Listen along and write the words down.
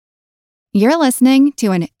You're listening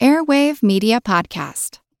to an Airwave Media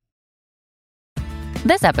Podcast.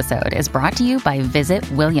 This episode is brought to you by Visit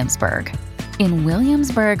Williamsburg. In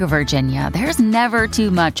Williamsburg, Virginia, there's never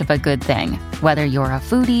too much of a good thing. Whether you're a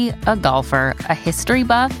foodie, a golfer, a history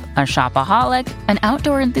buff, a shopaholic, an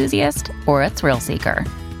outdoor enthusiast, or a thrill seeker,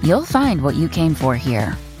 you'll find what you came for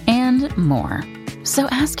here and more. So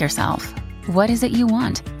ask yourself, what is it you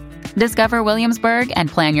want? Discover Williamsburg and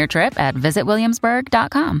plan your trip at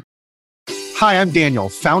visitwilliamsburg.com. Hi, I'm Daniel,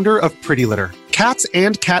 founder of Pretty Litter. Cats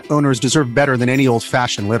and cat owners deserve better than any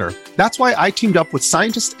old-fashioned litter. That's why I teamed up with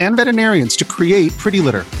scientists and veterinarians to create Pretty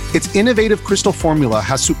Litter. Its innovative crystal formula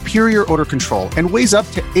has superior odor control and weighs up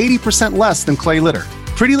to 80% less than clay litter.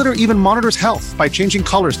 Pretty Litter even monitors health by changing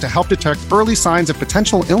colors to help detect early signs of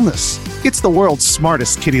potential illness. It's the world's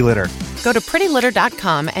smartest kitty litter. Go to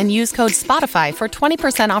prettylitter.com and use code SPOTIFY for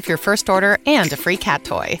 20% off your first order and a free cat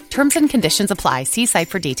toy. Terms and conditions apply. See site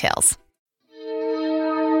for details.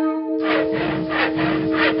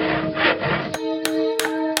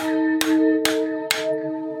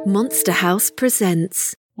 Monster House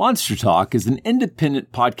presents Monster Talk is an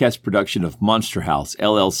independent podcast production of Monster House,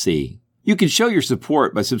 LLC. You can show your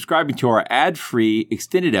support by subscribing to our ad-free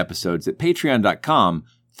extended episodes at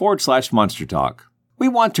patreon.com/Monster Talk. We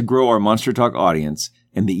want to grow our Monster Talk audience,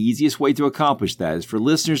 and the easiest way to accomplish that is for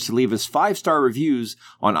listeners to leave us 5-star reviews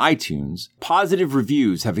on iTunes. Positive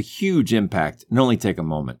reviews have a huge impact and only take a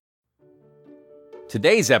moment.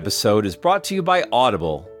 Today's episode is brought to you by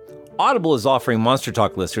Audible. Audible is offering Monster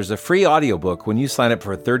Talk listeners a free audiobook when you sign up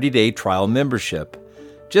for a 30-day trial membership.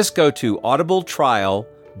 Just go to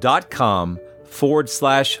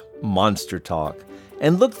audibletrial.com/Monster Talk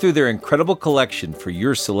and look through their incredible collection for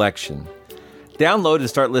your selection. Download and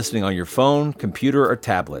start listening on your phone, computer, or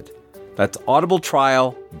tablet. That's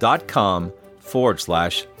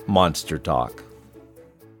audibletrial.com/Monster Talk.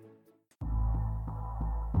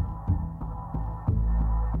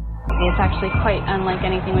 It's actually quite unlike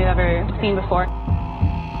anything we've ever seen before. A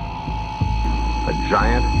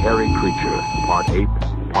giant, hairy creature, part ape,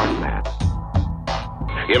 part man.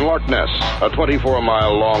 In Loch Ness, a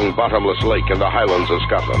 24-mile-long bottomless lake in the Highlands of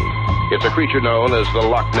Scotland. It's a creature known as the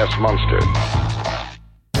Loch Ness Monster.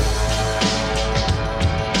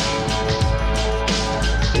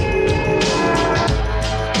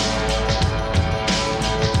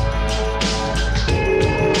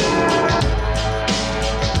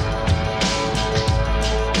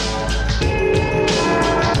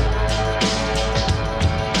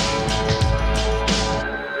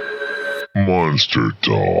 Monster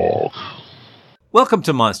Talk. Welcome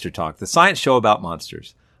to Monster Talk, the science show about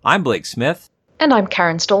monsters. I'm Blake Smith. And I'm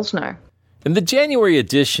Karen Stolzno. In the January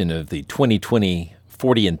edition of the 2020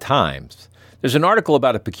 Fortean Times, there's an article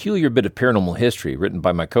about a peculiar bit of paranormal history written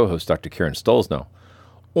by my co-host, Dr. Karen Stolzno.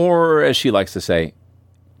 Or, as she likes to say,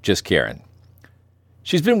 just Karen.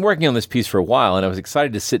 She's been working on this piece for a while, and I was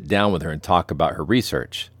excited to sit down with her and talk about her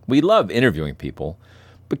research. We love interviewing people,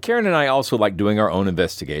 but Karen and I also like doing our own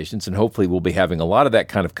investigations, and hopefully we'll be having a lot of that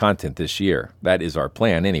kind of content this year. That is our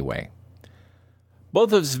plan anyway.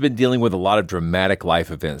 Both of us have been dealing with a lot of dramatic life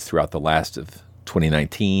events throughout the last of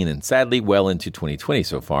 2019 and sadly well into 2020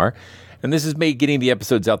 so far, and this has made getting the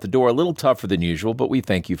episodes out the door a little tougher than usual, but we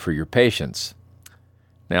thank you for your patience.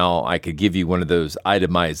 Now, I could give you one of those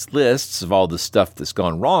itemized lists of all the stuff that's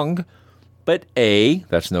gone wrong, but A,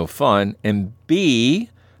 that's no fun, and B,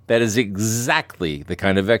 that is exactly the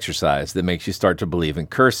kind of exercise that makes you start to believe in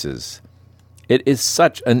curses. It is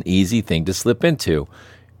such an easy thing to slip into.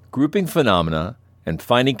 Grouping phenomena and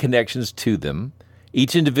finding connections to them.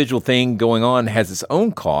 Each individual thing going on has its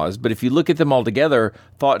own cause, but if you look at them all together,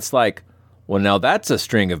 thoughts like, well, now that's a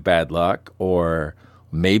string of bad luck, or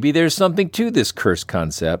maybe there's something to this curse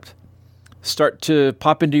concept, start to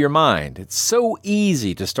pop into your mind. It's so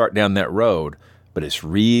easy to start down that road, but it's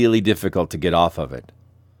really difficult to get off of it.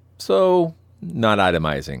 So, not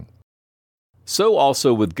itemizing. So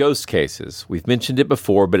also with ghost cases. We've mentioned it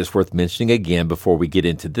before, but it's worth mentioning again before we get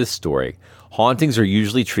into this story. Hauntings are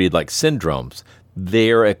usually treated like syndromes.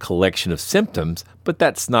 They're a collection of symptoms, but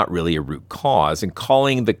that's not really a root cause. And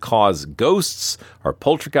calling the cause ghosts or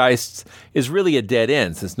poltergeists is really a dead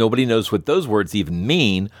end, since nobody knows what those words even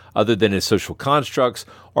mean other than as social constructs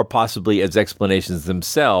or possibly as explanations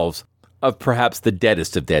themselves of perhaps the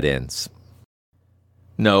deadest of dead ends.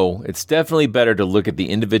 No, it's definitely better to look at the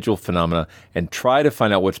individual phenomena and try to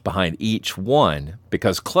find out what's behind each one,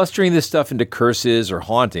 because clustering this stuff into curses or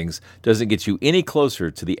hauntings doesn't get you any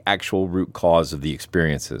closer to the actual root cause of the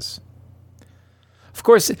experiences. Of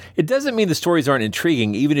course, it doesn't mean the stories aren't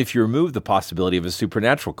intriguing even if you remove the possibility of a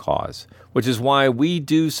supernatural cause, which is why we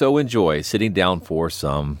do so enjoy sitting down for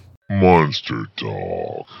some Monster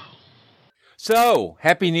Dog. So,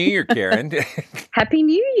 Happy New Year, Karen. Happy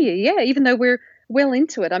New Year. Yeah, even though we're well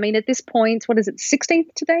into it. I mean, at this point, what is it,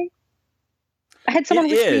 16th today? I had someone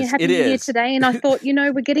wish me a Happy New Year today, and I thought,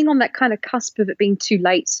 we're getting on that kind of cusp of it being too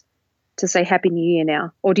late to say Happy New Year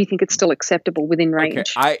now. Or do you think it's still acceptable within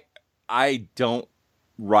range? Okay. I don't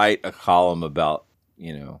write a column about,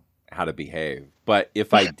 how to behave. But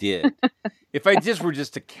if I did, if I just were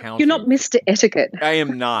just accounting. You're not Mr. Etiquette. I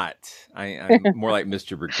am not. I'm more like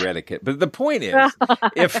Mr. Regretticate. But the point is,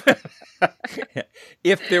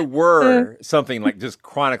 if there were something like just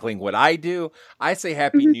chronicling what I do, I say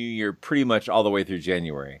Happy New Year pretty much all the way through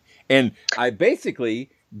January. And I basically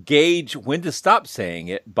gauge when to stop saying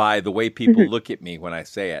it by the way people look at me when I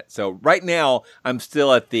say it. So right now, I'm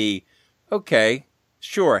still at the, okay,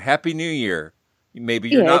 sure, Happy New Year. Maybe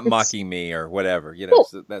you're not mocking me or whatever, Well,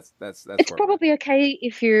 so that's it's probably okay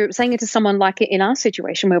if you're saying it to someone like in our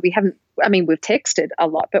situation where we haven't. I mean, we've texted a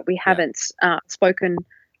lot, but we haven't spoken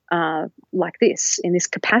like this in this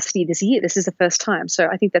capacity this year. This is the first time, so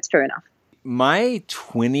I think that's fair enough. My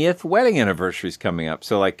 20th wedding anniversary is coming up,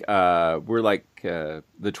 so we're the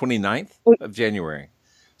 29th of January,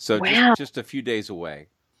 so just a few days away.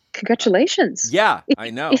 Congratulations. Yeah, I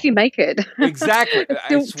know. If you make it. Exactly.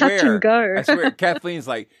 Still I swear. Touch and go. I swear. Kathleen's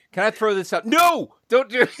like, can I throw this out? No, don't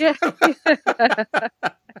do it. Yeah.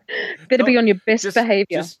 Better be on your best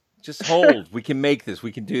behavior. Just hold. We can make this.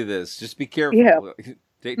 We can do this. Just be careful. Yeah.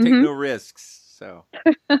 Take no risks. So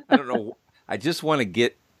I don't know. I just want to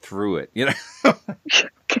get through it.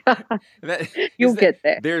 You'll get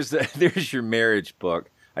there. There's your marriage book.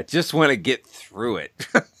 I just want to get through it.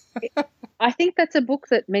 I think that's a book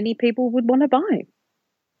that many people would want to buy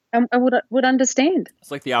and would understand. It's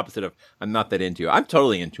like the opposite of I'm not that into her. I'm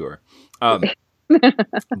totally into her.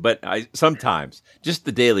 But sometimes just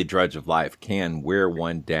the daily drudge of life can wear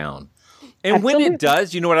one down. And Absolutely. When it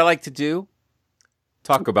does, you know what I like to do?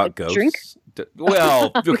 Talk about ghosts. Drink?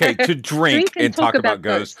 Well, okay, to drink and talk about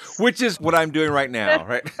ghosts, which is what I'm doing right now,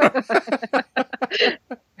 right?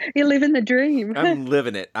 You're living the dream. I'm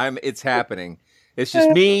living it. It's happening. It's just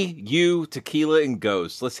me, you, tequila, and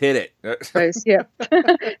ghosts. Let's hit it. Ghosts, yeah.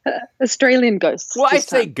 Australian ghosts. Well, I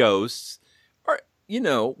say ghosts.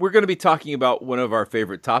 We're going to be talking about one of our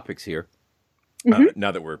favorite topics here.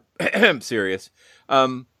 Now that we're serious.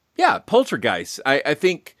 Poltergeist. I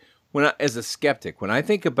think as a skeptic, when I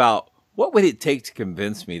think about what would it take to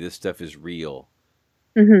convince me this stuff is real,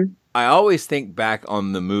 I always think back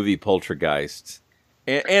on the movie Poltergeist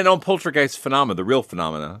and on Poltergeist phenomena, the real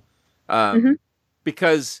phenomena.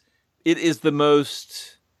 Because it is the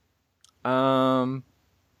most, to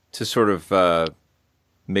sort of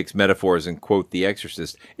mix metaphors and quote The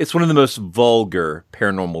Exorcist, it's one of the most vulgar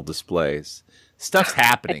paranormal displays. Stuff's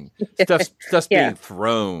happening. Stuff's being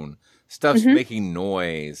thrown. Stuff's making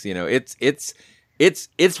noise. It's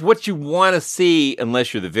what you want to see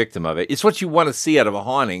unless you're the victim of it. It's what you want to see out of a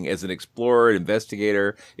haunting as an explorer,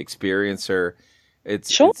 investigator, experiencer.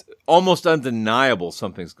 It's almost undeniable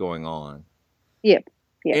something's going on. Yep.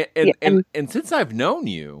 And since I've known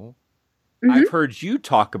you, I've heard you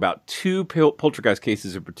talk about two poltergeist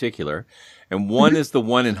cases in particular, and one is the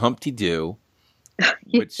one in Humpty Doo,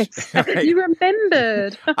 which you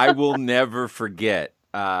remembered. I will never forget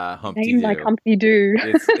Humpty Doo. Like Humpty Doo.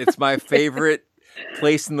 It's my favorite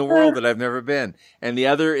place in the world that I've never been, and the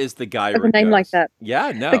other is the Guyra ghost. A name like that.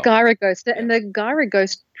 Yeah, no. The Guyra ghost, and the Guyra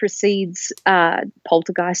ghost precedes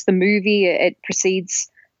Poltergeist, the movie. It precedes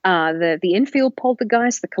the Enfield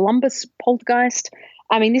poltergeist, the Columbus poltergeist.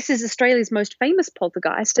 I mean, this is Australia's most famous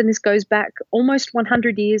poltergeist, and this goes back almost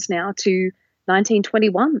 100 years now to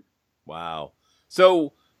 1921. Wow.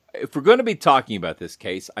 So if we're going to be talking about this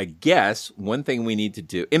case, I guess one thing we need to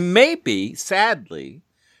do, and maybe, sadly,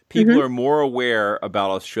 people are more aware about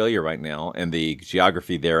Australia right now and the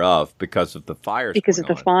geography thereof because of the fires. Because of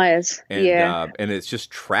the fires, and, and it's just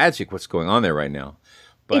tragic what's going on there right now.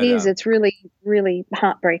 But, it is. It's really, really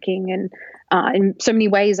heartbreaking. And in so many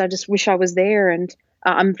ways, I just wish I was there. And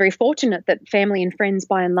I'm very fortunate that family and friends,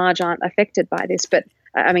 by and large, aren't affected by this. But,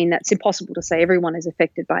 I mean, that's impossible to say. Everyone is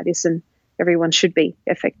affected by this, and everyone should be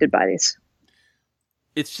affected by this.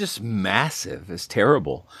 It's just massive. It's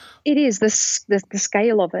terrible. It is. The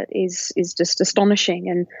scale of it is just astonishing.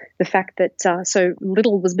 And the fact that so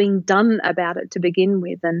little was being done about it to begin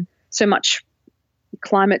with, and so much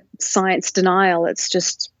climate science denial. It's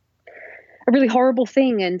just a really horrible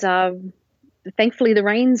thing. And thankfully the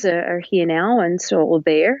rains are here now or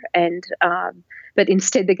there. And but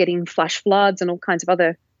instead they're getting flash floods and all kinds of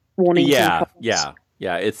other warnings. Yeah.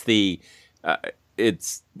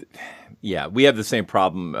 We have the same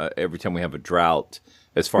problem every time we have a drought.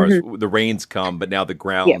 as far as the rains come, but now the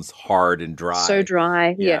ground's hard and dry. So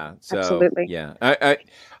dry. Yeah, So, absolutely. Yeah.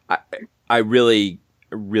 I really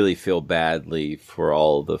feel badly for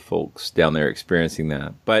all the folks down there experiencing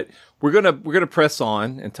that. But we're gonna press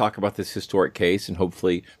on and talk about this historic case and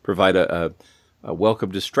hopefully provide a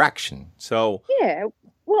welcome distraction. So yeah.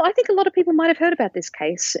 Well, I think a lot of people might have heard about this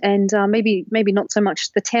case, and maybe not so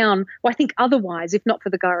much the town. Well, I think otherwise, if not for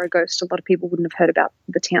the Guyra ghost, a lot of people wouldn't have heard about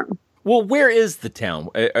the town. Well, where is the town?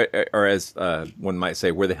 Or as one might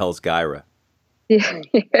say, where the hell's Guyra? Yeah.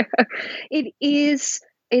 It is.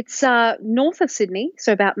 It's north of Sydney,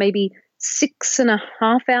 so about maybe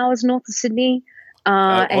 6.5 hours north of Sydney,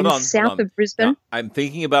 and south of Brisbane. Now, I'm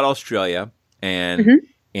thinking about Australia, and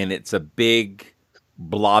it's a big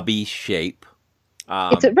blobby shape.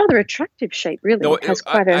 It's a rather attractive shape, really. No, it has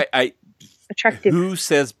quite attractive. Who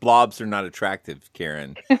says blobs are not attractive,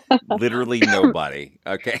 Karen? Literally nobody.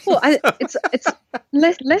 Okay. Well, it's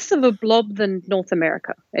less of a blob than North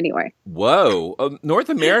America, anyway. Whoa, North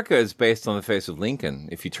America is based on the face of Lincoln.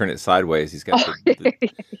 If you turn it sideways, he's got.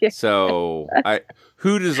 Yeah. So,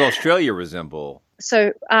 who does Australia resemble?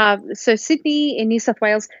 So Sydney in New South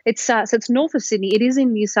Wales. It's north of Sydney. It is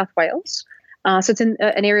in New South Wales. So it's in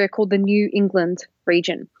an area called the New England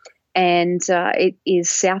region. And it is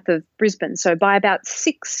south of Brisbane. So by about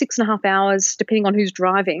 6.5 hours, depending on who's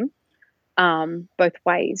driving, both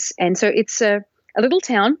ways. And so it's a little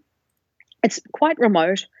town. It's quite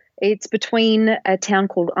remote. It's between a town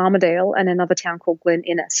called Armidale and another town called Glen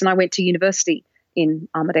Innes. And I went to university in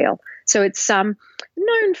Armidale. So it's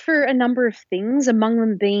known for a number of things, among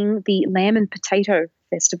them being the Lamb and Potato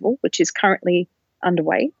Festival, which is currently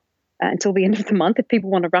underway until the end of the month, if people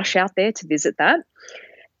want to rush out there to visit that.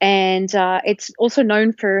 And it's also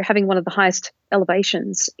known for having one of the highest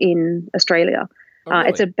elevations in Australia. Oh, really?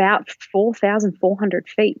 It's about 4,400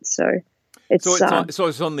 feet. So it's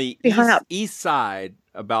on the east side,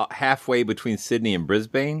 about halfway between Sydney and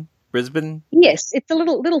Brisbane. Yes, it's a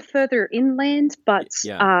little further inland, but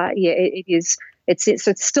it is. So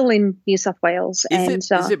it's still in New South Wales. Is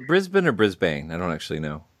it Brisbane or Brisbane? I don't actually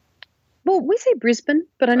know. Well, we say Brisbane,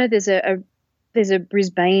 but I know there's a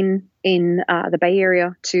Brisbane in the Bay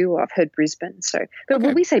Area too. I've heard Brisbane. So,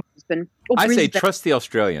 but we say Brisbane. I say trust the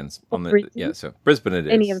Australians on the Brisbane. So Brisbane it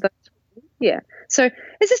is. Any of those. Yeah. So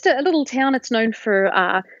it's just a little town. It's known for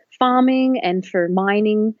farming and for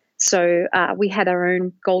mining. So we had our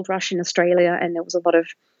own gold rush in Australia, and there was a lot of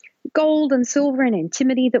gold and silver and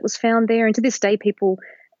antimony that was found there. And to this day, people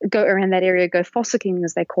go around that area, go fossicking,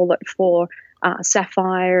 as they call it, for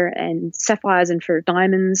sapphires and for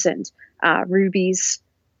diamonds and rubies.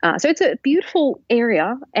 So it's a beautiful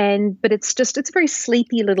area, but it's a very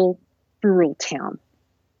sleepy little rural town.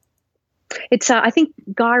 It's I think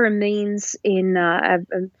Guyra means in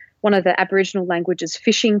one of the Aboriginal languages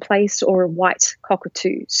fishing place or a white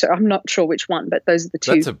cockatoo. So I'm not sure which one, but those are the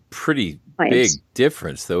two. That's a pretty big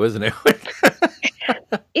difference, though, isn't it?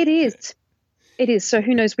 It is. It is. So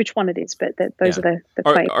who knows which one it is, but those are the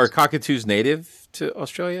claims. Are cockatoos native to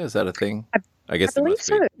Australia? Is that a thing? I guess I it believe must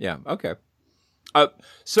be. so. Yeah. Okay.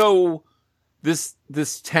 So this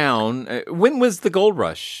town, when was the gold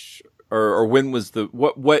rush, or when was was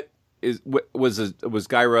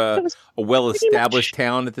Guyra a well-established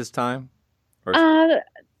town at this time? The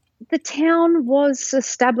town was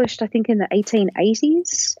established, I think, in the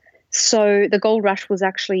 1880s. So the gold rush was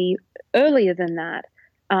actually earlier than that.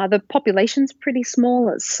 The population's pretty small.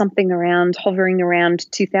 It's hovering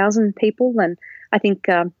around 2,000 people. And I think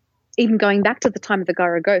even going back to the time of the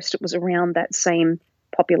Guyra ghost, it was around that same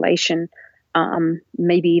population,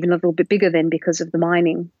 maybe even a little bit bigger then because of the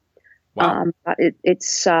mining. Wow. But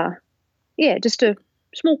it's just a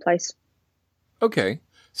small place. Okay.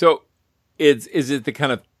 So is it the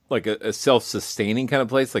kind of like a self-sustaining kind of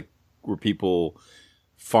place? Like were people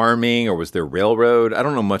farming, or was there railroad? I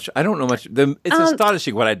don't know much. It's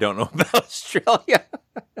astonishing what I don't know about Australia.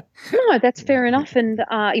 No, that's fair enough. And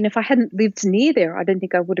if I hadn't lived near there, I don't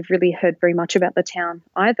think I would have really heard very much about the town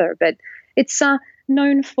either. But it's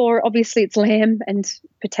known for, obviously, its lamb and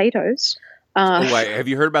potatoes. Have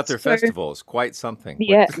you heard about their festivals? Quite something.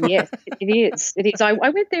 Yeah, yes, it is. It is. I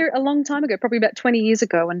went there a long time ago, probably about 20 years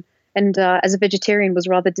ago, and as a vegetarian was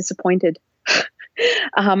rather disappointed.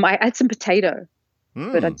 I had some potato,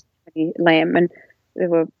 but I didn't have any lamb, and there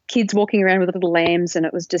were kids walking around with little lambs, and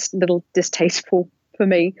it was just a little distasteful for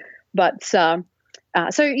me. But the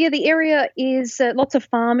area is lots of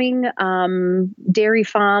farming, dairy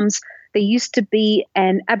farms. There used to be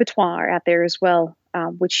an abattoir out there as well,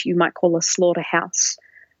 which you might call a slaughterhouse.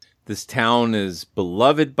 This town is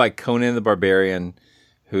beloved by Conan the Barbarian,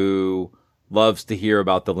 who loves to hear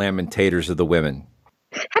about the lamentators of the women.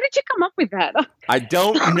 How did you come up with that? I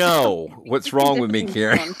don't know what's wrong with me,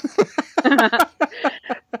 Karen.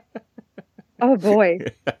 Oh, boy.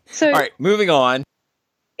 So, all right, moving on.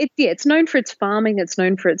 It's known for its farming. It's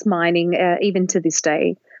known for its mining, even to this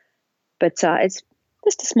day. But it's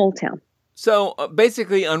just a small town. So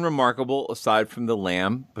basically unremarkable aside from the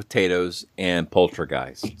lamb, potatoes, and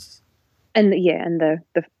poltergeists. And the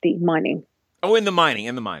mining. Oh, in the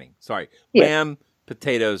mining. Sorry. Yeah. Lamb,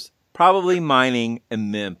 potatoes, probably mining,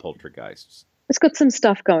 and then poltergeists. It's got some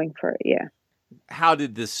stuff going for it, yeah. How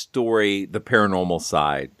did this story, the paranormal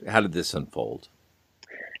side, how did this unfold?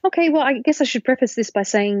 Okay, well, I guess I should preface this by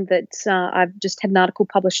saying that I've just had an article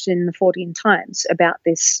published in the Fortean Times about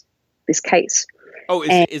this case. Oh,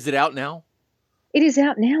 is it out now? It is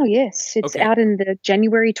out now, yes. It's out in the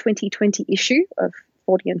January 2020 issue of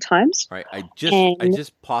Fortean Times. Right. I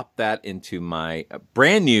just popped that into my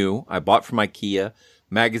brand new, I bought from IKEA,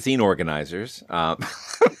 magazine organizers.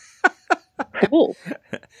 Cool.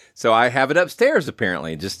 So I have it upstairs,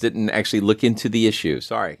 apparently. Just didn't actually look into the issue.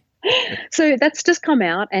 Sorry. So that's just come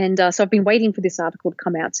out, and so I've been waiting for this article to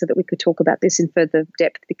come out so that we could talk about this in further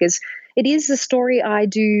depth, because it is a story I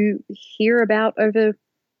do hear about over.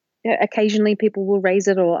 Occasionally people will raise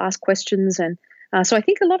it or ask questions, and so I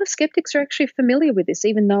think a lot of skeptics are actually familiar with this,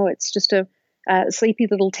 even though it's just a sleepy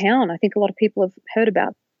little town. I think a lot of people have heard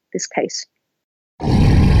about this case.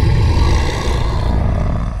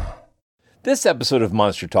 This episode of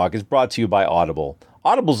Monster Talk is brought to you by Audible.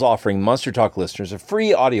 Audible's offering Monster Talk listeners a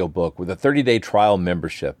free audiobook with a 30-day trial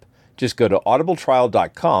membership. Just go to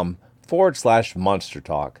audibletrial.com/Monster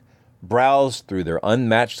Talk. Browse through their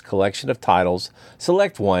unmatched collection of titles,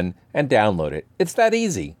 select one, and download it. It's that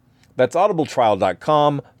easy. That's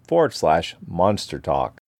audibletrial.com/Monster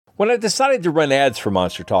Talk. When I decided to run ads for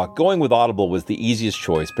Monster Talk, going with Audible was the easiest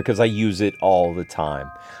choice because I use it all the time.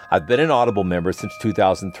 I've been an Audible member since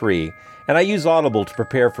 2003, and I use Audible to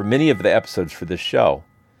prepare for many of the episodes for this show.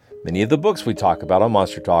 Many of the books we talk about on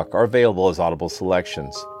Monster Talk are available as Audible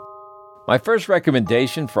selections. My first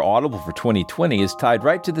recommendation for Audible for 2020 is tied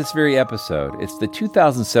right to this very episode. It's the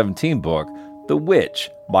 2017 book, The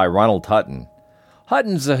Witch, by Ronald Hutton.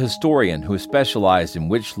 Hutton's a historian who has specialized in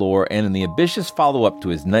witch lore, and in the ambitious follow-up to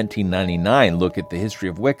his 1999 look at the history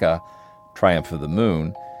of Wicca, Triumph of the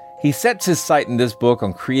Moon, he sets his sight in this book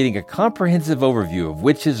on creating a comprehensive overview of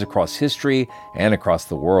witches across history and across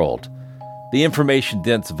the world. The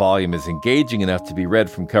information-dense volume is engaging enough to be read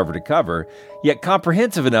from cover to cover, yet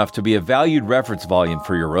comprehensive enough to be a valued reference volume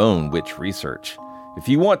for your own witch research. If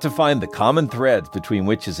you want to find the common threads between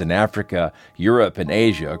witches in Africa, Europe, and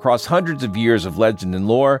Asia across hundreds of years of legend and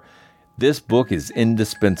lore, this book is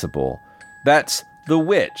indispensable. That's The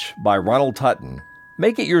Witch by Ronald Hutton.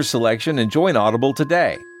 Make it your selection and join Audible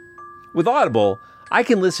today. With Audible, I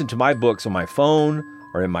can listen to my books on my phone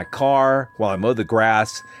or in my car while I mow the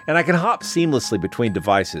grass, and I can hop seamlessly between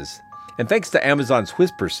devices. And thanks to Amazon's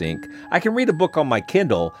Whisper Sync, I can read a book on my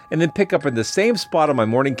Kindle and then pick up in the same spot on my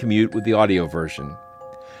morning commute with the audio version.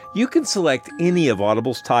 You can select any of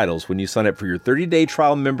Audible's titles when you sign up for your 30-day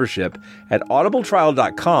trial membership at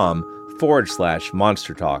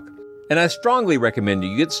audibletrial.com/Monster Talk. And I strongly recommend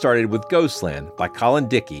you get started with Ghostland by Colin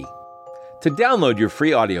Dickey. To download your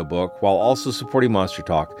free audiobook while also supporting Monster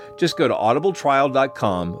Talk, just go to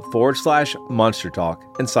audibletrial.com/Monster Talk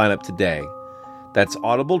and sign up today. That's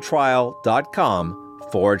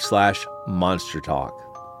audibletrial.com/Monster Talk.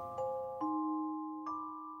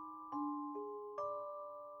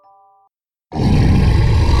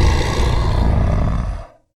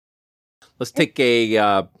 Let's take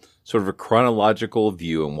a sort of a chronological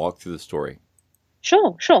view and walk through the story.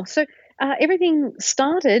 Sure. So everything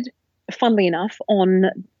started, funnily enough,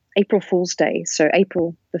 on April Fool's Day, so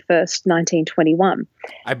April the 1st, 1921.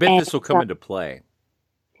 I bet this will come into play.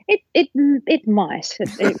 It might.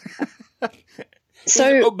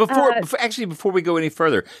 So before we go any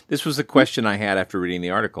further, this was a question I had after reading the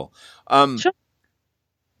article. Sure.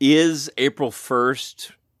 Is April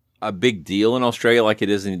 1st a big deal in Australia like it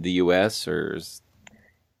is in the US, or is...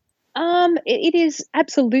 It is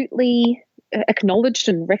absolutely acknowledged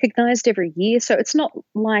and recognized every year. So it's not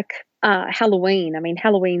like Halloween. I mean,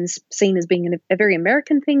 Halloween's seen as being a very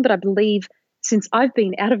American thing, but I believe since I've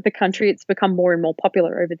been out of the country, it's become more and more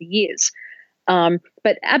popular over the years.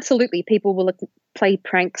 But absolutely, people will play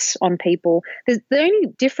pranks on people. The only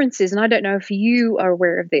difference is, and I don't know if you are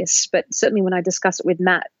aware of this, but certainly when I discuss it with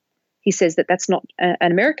Matt, he says that that's not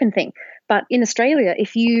an American thing. But in Australia,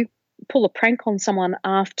 if you pull a prank on someone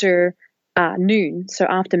after noon, so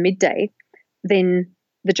after midday, then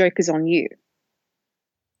the joke is on you.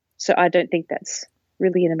 So I don't think that's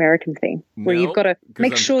really an American thing where you've got to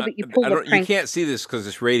make sure that you pull the prank. You can't see this because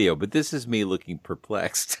it's radio, but this is me looking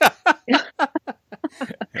perplexed.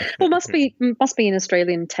 Well, must be an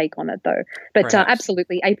Australian take on it though. But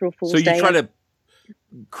absolutely, April Fool's Day. So you try to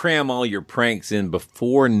cram all your pranks in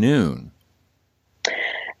before noon.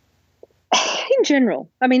 In general,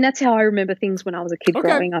 I mean, that's how I remember things when I was a kid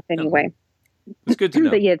growing up. Anyway, it's good to know.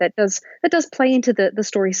 But yeah, that does play into the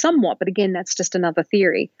story somewhat. But again, that's just another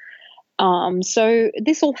theory. So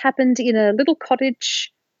this all happened in a little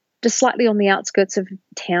cottage, just slightly on the outskirts of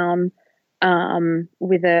town,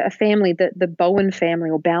 with a family, the Bowen family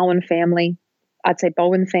or Bowen family. I'd say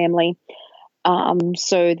Bowen family.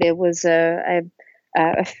 So there was a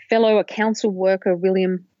council worker,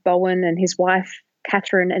 William Bowen, and his wife,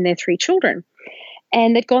 Catherine, and their 3 children.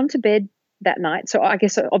 And they'd gone to bed that night. So I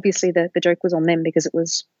guess obviously the joke was on them because it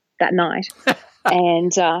was that night.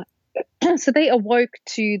 And so they awoke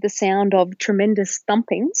to the sound of tremendous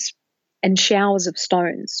thumpings and showers of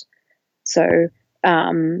stones. So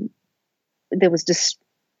there was just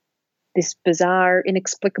this bizarre,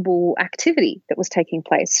 inexplicable activity that was taking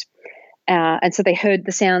place. And so they heard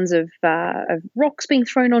the sounds of rocks being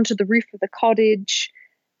thrown onto the roof of the cottage.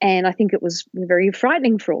 And I think it was very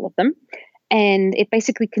frightening for all of them. And it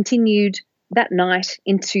basically continued that night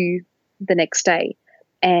into the next day.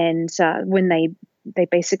 And when they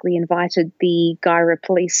basically invited the Guyra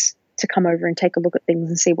police to come over and take a look at things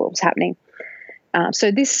and see what was happening.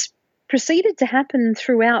 So this proceeded to happen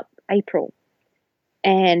throughout April.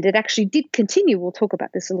 And it actually did continue. We'll talk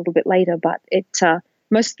about this a little bit later, but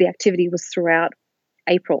most of the activity was throughout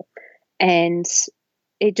April. And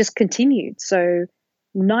it just continued. So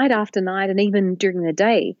night after night, and even during the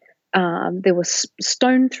day, there was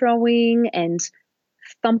stone throwing and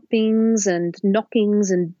thumpings and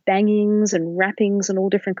knockings and bangings and rappings and all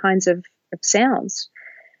different kinds of sounds.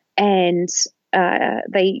 And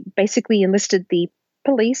they basically enlisted the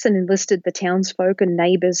police and enlisted the townsfolk and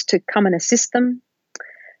neighbours to come and assist them.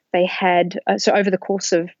 They had, so over the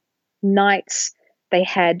course of nights, they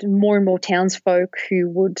had more and more townsfolk who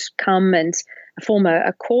would come and form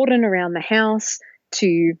a cordon around the house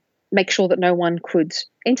to make sure that no one could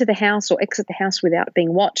enter the house or exit the house without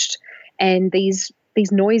being watched. And these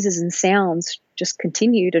noises and sounds just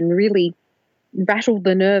continued and really rattled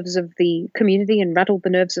the nerves of the community and rattled the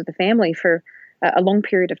nerves of the family for a long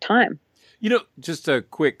period of time. You know, just a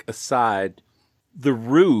quick aside, the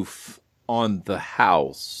roof on the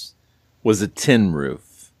house was a tin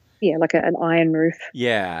roof. Yeah, like an iron roof.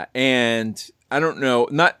 Yeah, and I don't know,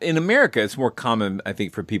 not in America, it's more common, I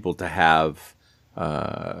think, for people to have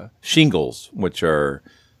shingles, which are,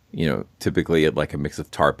 you know, typically like a mix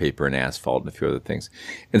of tar paper and asphalt and a few other things.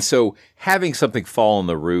 And so having something fall on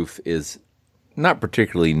the roof is not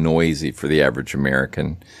particularly noisy for the average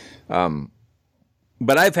American.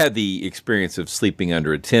 But I've had the experience of sleeping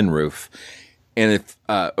under a tin roof. And if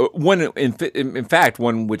one, in fact,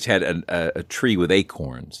 one which had a tree with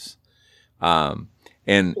acorns. During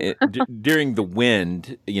the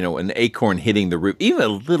wind, you know, an acorn hitting the roof, even a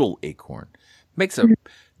little acorn, makes a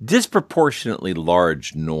disproportionately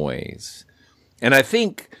large noise. And I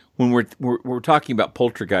think when we're talking about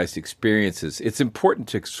poltergeist experiences, it's important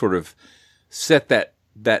to sort of set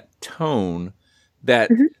that tone that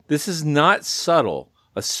this is not subtle.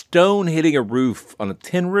 A stone hitting a roof on a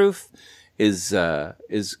tin roof is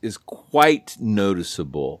quite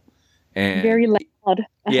noticeable, and very loud.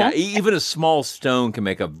 Yeah, even a small stone can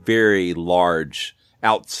make a very large,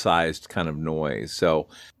 outsized kind of noise. So,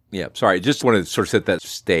 yeah, sorry, just wanted to sort of set that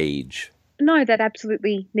stage. No, that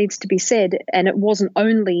absolutely needs to be said. And it wasn't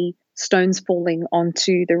only stones falling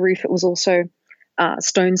onto the roof; it was also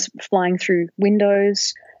stones flying through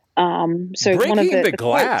windows. So breaking one of the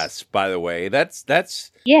glass, quotes, by the way, that's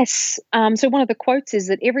yes. So one of the quotes is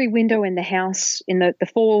that every window in the house, in the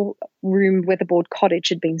 4-room weatherboard cottage,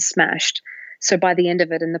 had been smashed. So by the end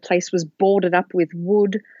of it, and the place was boarded up with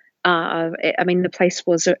wood. I mean, the place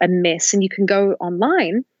was a mess. And you can go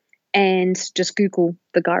online and just Google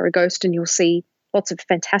the Guyra ghost, and you'll see lots of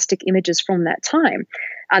fantastic images from that time.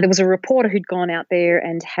 There was a reporter who'd gone out there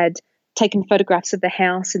and had taken photographs of the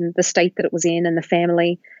house and the state that it was in and the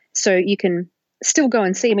family. So you can still go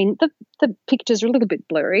and see. I mean, the pictures are a little bit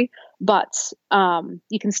blurry, but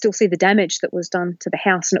you can still see the damage that was done to the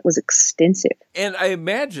house, and it was extensive. And I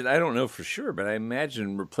imagine, I don't know for sure, but I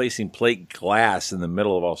imagine replacing plate glass in the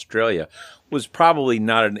middle of Australia was probably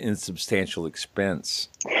not an insubstantial expense.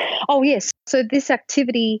 Oh, yes. So this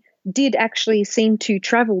activity did actually seem to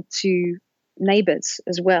travel to neighbours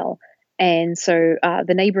as well. And so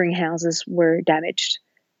the neighbouring houses were damaged.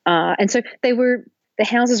 And so the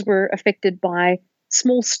houses were affected by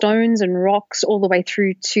small stones and rocks all the way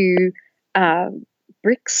through to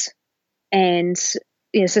bricks. And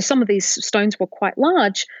so some of these stones were quite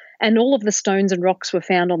large, and all of the stones and rocks were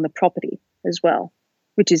found on the property as well,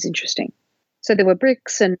 which is interesting. So there were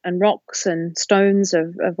bricks and rocks and stones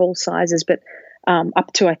of all sizes, but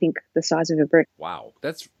up to, I think, the size of a brick. Wow,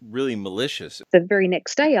 that's really malicious. The very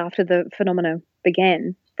next day after the phenomena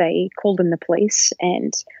began, they called in the police,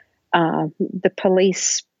 and the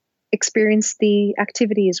police experienced the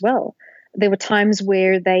activity as well. There were times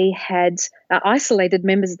where they had isolated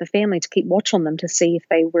members of the family to keep watch on them to see if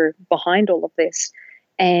they were behind all of this,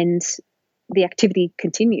 and the activity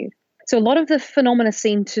continued. So a lot of the phenomena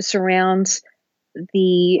seemed to surround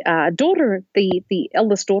the daughter, the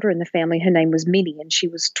eldest daughter in the family. Her name was Minnie, and she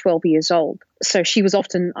was 12 years old. So she was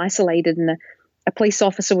often isolated, and a police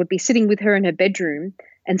officer would be sitting with her in her bedroom,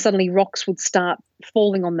 and suddenly rocks would start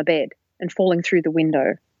falling on the bed and falling through the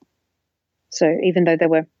window. So even though they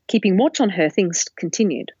were keeping watch on her, things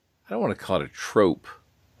continued. I don't want to call it a trope,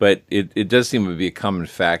 but it does seem to be a common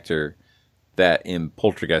factor that in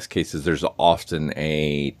poltergeist cases, there's often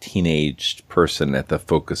a teenaged person at the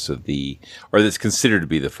focus of or that's considered to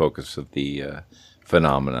be the focus of the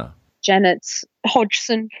phenomena. Janet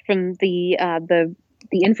Hodgson from the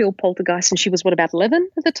Enfield poltergeist, and she was, about 11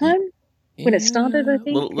 at the time when it started, I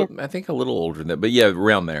think? I think a little older than that, but yeah,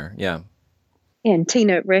 around there, yeah. Yeah, and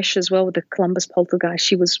Tina Resch as well with the Columbus poltergeist.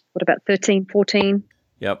 She was, about 13, 14?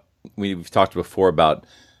 Yep. We've talked before about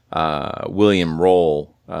William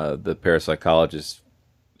Roll, the parapsychologist,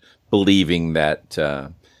 believing that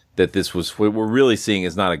this was what we're really seeing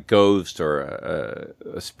is not a ghost or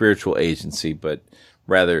a spiritual agency, but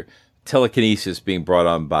rather telekinesis being brought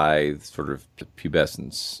on by sort of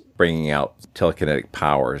pubescence, bringing out telekinetic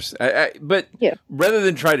powers. But rather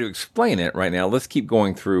than try to explain it right now, let's keep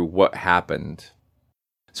going through what happened.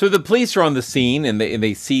 So the police are on the scene, and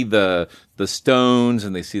they see the stones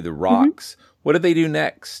and they see the rocks. Mm-hmm. What did they do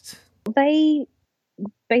next? They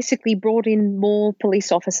basically brought in more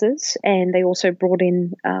police officers, and they also brought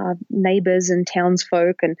in neighbors and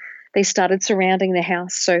townsfolk, and they started surrounding the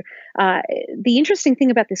house. So the interesting thing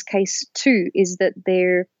about this case, too, is that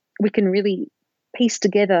we can really piece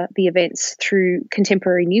together the events through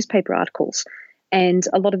contemporary newspaper articles. And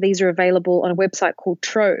a lot of these are available on a website called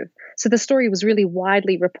Trove. So the story was really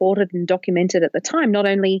widely reported and documented at the time, not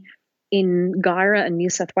only in Guyra and New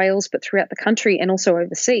South Wales, but throughout the country and also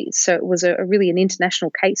overseas. So it was really an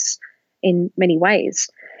international case in many ways.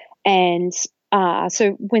 And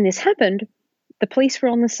so when this happened, the police were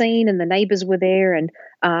on the scene and the neighbors were there, and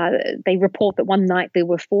they report that one night there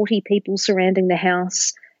were 40 people surrounding the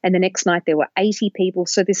house, and the next night there were 80 people.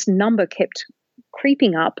 So this number kept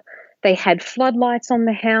creeping up. They had floodlights on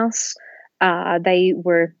the house. They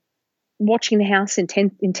were watching the house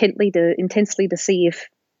intensely to see if,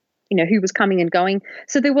 who was coming and going.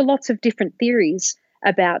 So there were lots of different theories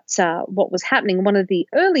about what was happening. One of the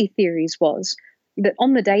early theories was that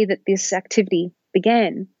on the day that this activity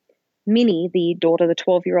began, Minnie, the daughter, the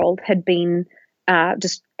 12-year-old, had been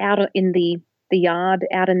just out in the yard,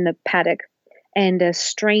 out in the paddock, and a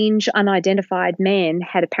strange, unidentified man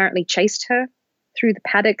had apparently chased her through the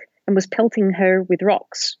paddock and was pelting her with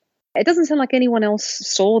rocks. It doesn't sound like anyone else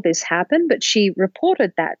saw this happen, but she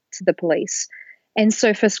reported that to the police. And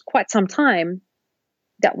so for quite some time,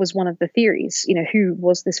 that was one of the theories, who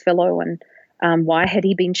was this fellow and why had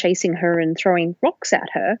he been chasing her and throwing rocks at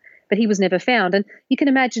her, but he was never found. And you can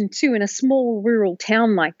imagine, too, in a small rural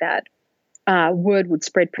town like that, word would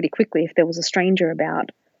spread pretty quickly if there was a stranger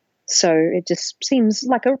about. So it just seems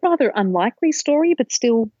like a rather unlikely story, but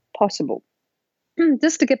still possible.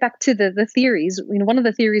 Just to get back to the theories, one of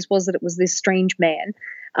the theories was that it was this strange man.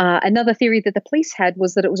 Another theory that the police had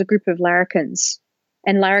was that it was a group of larrikins.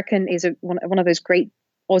 And larrikin is one of those great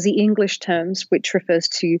Aussie English terms, which refers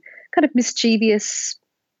to kind of mischievous,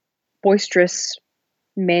 boisterous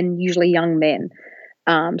men, usually young men.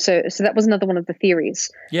 So that was another one of the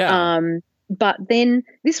theories. Yeah. But then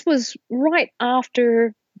this was right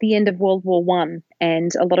after the end of World War I,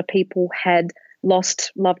 and a lot of people had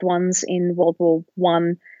lost loved ones in World War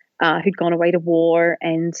I who'd gone away to war,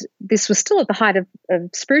 and this was still at the height of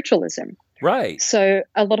spiritualism. Right. So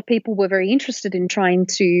a lot of people were very interested in trying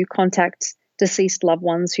to contact deceased loved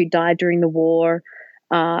ones who died during the war.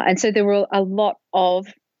 And so there were a lot of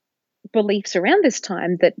beliefs around this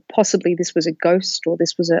time that possibly this was a ghost or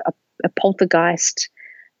this was a poltergeist.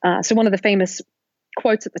 So one of the famous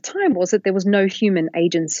quotes at the time was that there was no human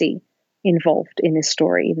agency involved in this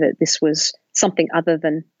story, that this was something other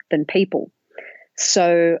than people.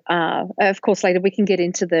 So, of course, later we can get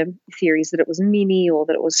into the theories that it was Minnie or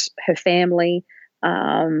that it was her family.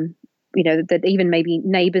 that even maybe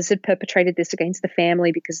neighbors had perpetrated this against the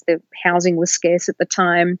family because the housing was scarce at the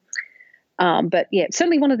time. But yeah,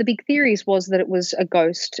 certainly one of the big theories was that it was a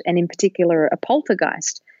ghost, and in particular a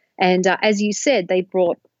poltergeist. And as you said, they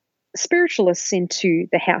brought spiritualists into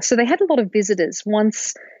the house. So they had a lot of visitors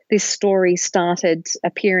once this story started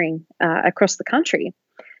appearing across the country.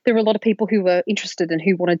 There were a lot of people who were interested and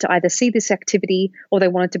who wanted to either see this activity or they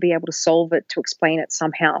wanted to be able to solve it, to explain it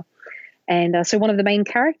somehow. And so one of the main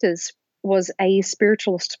characters was a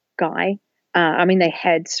spiritualist guy. They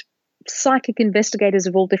had psychic investigators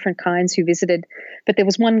of all different kinds who visited, but there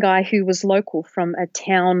was one guy who was local from a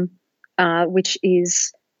town which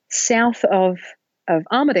is south of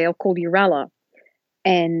Armidale called Guyra.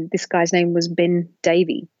 And this guy's name was Ben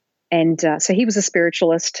Davey. And so he was a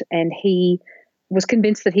spiritualist, and he was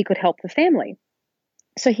convinced that he could help the family.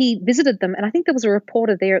 So he visited them, and I think there was a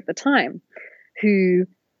reporter there at the time who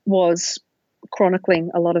was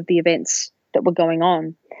chronicling a lot of the events that were going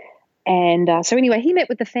on. And so anyway, he met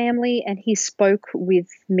with the family and he spoke with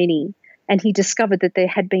Minnie, and he discovered that there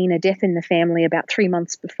had been a death in the family about 3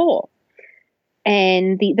 months before.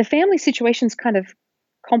 And the family situation's kind of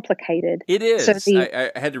complicated. It is. So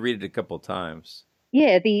I had to read it a couple of times.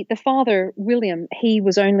 Yeah, the father, William, he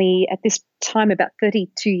was only at this time about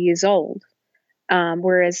 32 years old,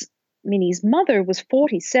 whereas Minnie's mother was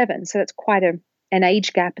 47. So that's quite an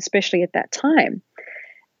age gap, especially at that time.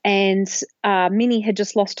 And Minnie had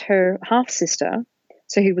just lost her half-sister,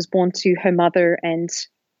 so who was born to her mother and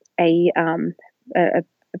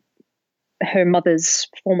her mother's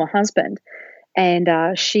former husband. And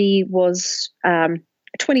she was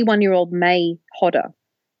 21-year-old May Hodder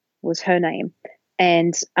was her name.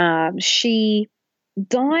 And she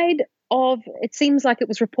died of, it seems like it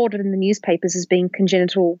was reported in the newspapers as being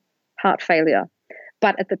congenital heart failure.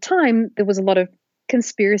 But at the time, there was a lot of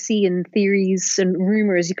conspiracy and theories and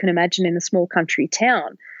rumors you can imagine in a small country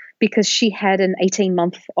town, because she had an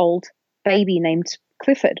 18-month-old baby named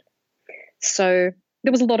Clifford. So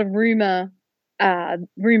there was a lot of rumors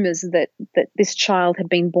that this child had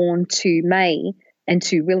been born to May and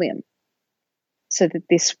to William. So that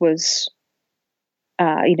this was,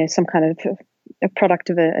 some kind of a product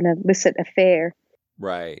of an illicit affair.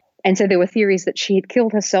 Right. And so there were theories that she had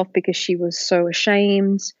killed herself because she was so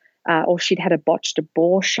ashamed, or she'd had a botched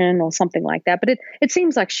abortion or something like that. But it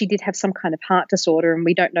seems like she did have some kind of heart disorder, and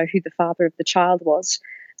we don't know who the father of the child was.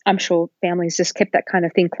 I'm sure families just kept that kind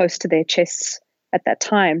of thing close to their chests at that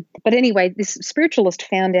time. But anyway, this spiritualist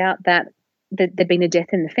found out that there'd been a death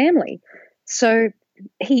in the family. So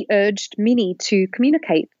he urged Minnie to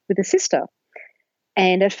communicate with her sister.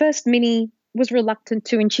 And at first, Minnie was reluctant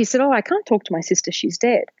to, and she said, I can't talk to my sister, she's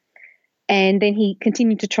dead. And then he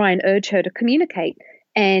continued to try and urge her to communicate.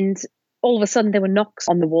 And all of a sudden, there were knocks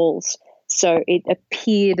on the walls. So it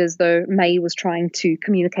appeared as though May was trying to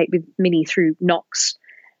communicate with Minnie through knocks.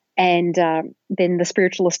 And then the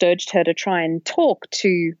spiritualist urged her to try and talk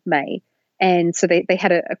to May. And so they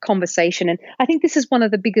had a conversation. And I think this is one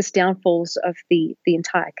of the biggest downfalls of the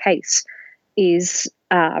entire case, is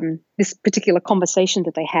this particular conversation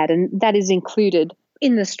that they had. And that is included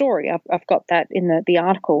in the story. I've got that in the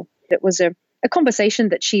article. It was a conversation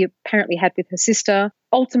that she apparently had with her sister,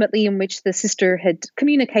 ultimately in which the sister had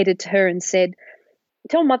communicated to her and said,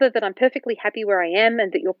 "Tell Mother that I'm perfectly happy where I am,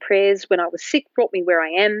 and that your prayers when I was sick brought me where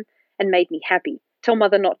I am and made me happy. Tell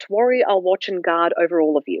Mother not to worry. I'll watch and guard over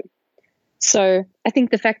all of you." So I think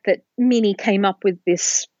the fact that Minnie came up with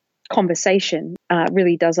this conversation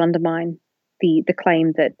really does undermine the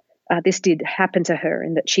claim that this did happen to her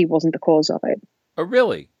and that she wasn't the cause of it. Oh,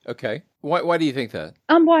 really? Okay. Why do you think that?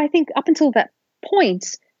 Well, I think up until that point,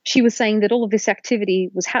 she was saying that all of this activity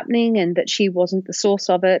was happening and that she wasn't the source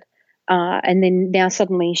of it. And then now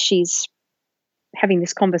suddenly she's having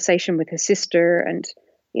this conversation with her sister, and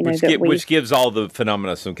which gives all the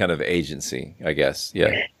phenomena some kind of agency, I guess.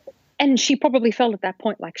 Yeah. And she probably felt at that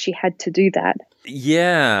point like she had to do that.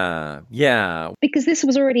 Yeah. Because this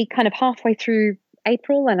was already kind of halfway through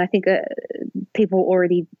April, and I think people were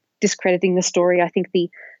already discrediting the story. I think the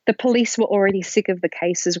police were already sick of the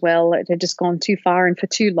case as well. It had just gone too far and for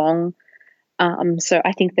too long. So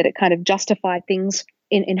I think that it kind of justified things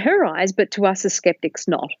in her eyes, but to us as skeptics,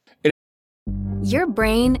 not. Your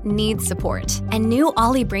brain needs support, and new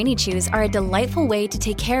Ollie Brainy Chews are a delightful way to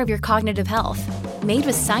take care of your cognitive health. Made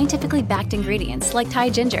with scientifically backed ingredients like Thai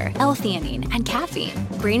ginger, L-theanine, and caffeine,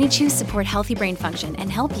 Brainy Chews support healthy brain function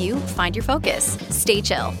and help you find your focus, stay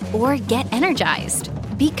chill, or get energized.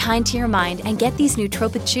 Be kind to your mind and get these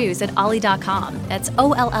nootropic chews at ollie.com. That's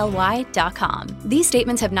OLLY.com. These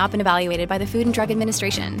statements have not been evaluated by the Food and Drug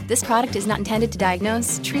Administration. This product is not intended to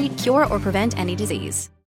diagnose, treat, cure, or prevent any disease.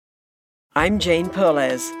 I'm Jane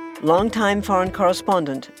Perlez, longtime foreign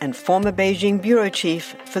correspondent and former Beijing bureau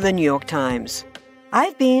chief for the New York Times.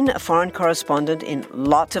 I've been a foreign correspondent in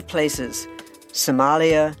lots of places: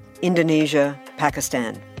 Somalia, Indonesia,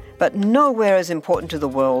 Pakistan, but nowhere as important to the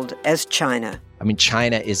world as China. I mean,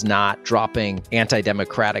 China is not dropping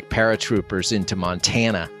anti-democratic paratroopers into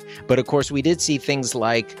Montana. But of course, we did see things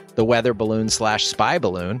like the weather balloon/spy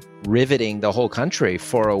balloon riveting the whole country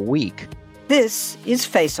for a week. This is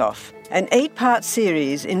Face Off, an 8-part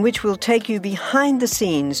series in which we'll take you behind the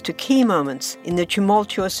scenes to key moments in the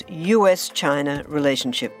tumultuous U.S.-China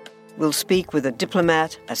relationship. We'll speak with a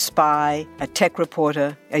diplomat, a spy, a tech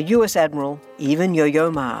reporter, a U.S. admiral, even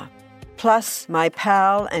Yo-Yo Ma. Plus, my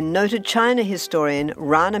pal and noted China historian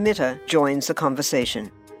Rana Mitter joins the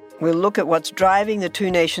conversation. We'll look at what's driving the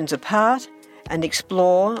two nations apart and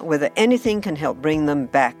explore whether anything can help bring them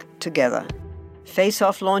back together. Face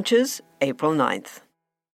Off launches April 9th.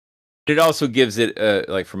 It also gives it,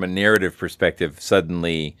 like from a narrative perspective,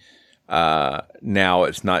 suddenly now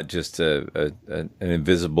it's not just an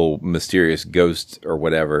invisible, mysterious ghost or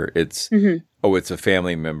whatever. It's, it's a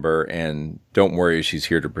family member, and don't worry, she's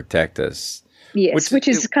here to protect us. Yes, which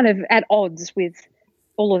is kind of at odds with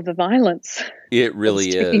all of the violence. It really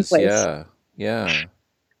is, yeah.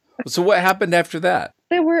 So what happened after that?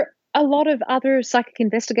 There were a lot of other psychic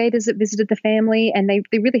investigators that visited the family, and they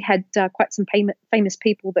really had quite some famous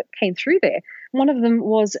people that came through there. One of them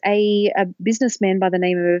was a businessman by the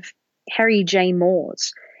name of Harry J.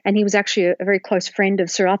 Moores, and he was actually a very close friend of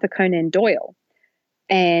Sir Arthur Conan Doyle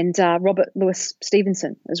and Robert Louis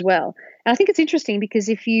Stevenson as well. And I think it's interesting because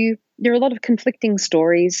there are a lot of conflicting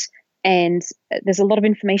stories, and there's a lot of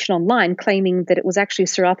information online claiming that it was actually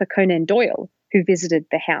Sir Arthur Conan Doyle who visited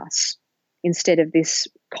the house instead of this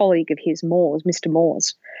colleague of his, Moores, Mr.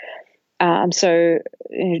 Moores. So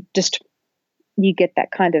just you get that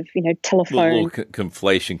kind of, telephone. Little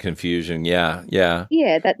conflation, confusion. Yeah. Yeah.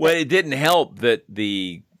 Well, it didn't help that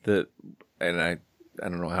and I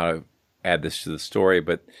don't know how to add this to the story,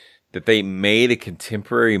 but that they made a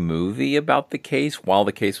contemporary movie about the case while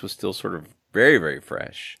the case was still sort of very, very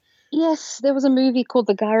fresh. Yes, there was a movie called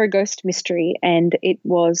The Guyra Ghost Mystery, and it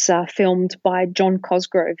was filmed by John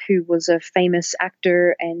Cosgrove, who was a famous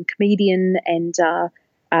actor and comedian and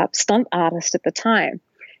stunt artist at the time.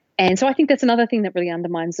 And so I think that's another thing that really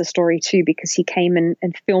undermines the story too, because he came and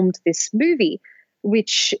filmed this movie,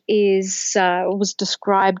 which was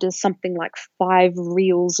described as something like 5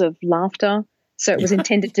 reels of laughter. So it was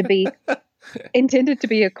intended to be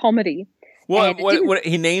a comedy. Well, what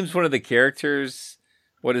he names one of the characters.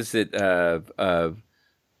 What is it? Sherlock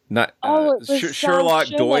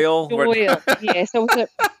Doyle. Yeah, so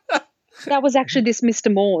that was actually this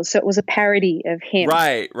Mr. Moores. So it was a parody of him.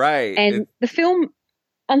 Right. And the film,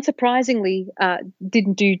 unsurprisingly,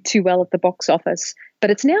 didn't do too well at the box office,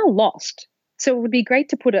 but it's now lost. So it would be great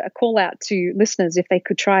to put a call out to listeners if they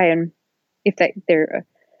could try and, if they're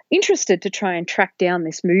interested, to try and track down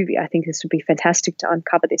this movie. I think this would be fantastic to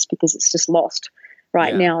uncover this, because it's just lost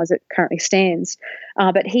now as it currently stands.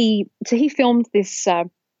 But he filmed this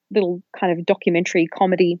little kind of documentary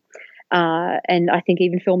comedy, and I think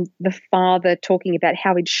even filmed the father talking about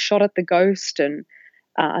how he'd shot at the ghost. And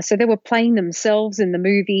so they were playing themselves in the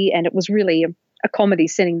movie, and it was really a comedy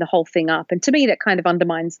setting the whole thing up. And to me, that kind of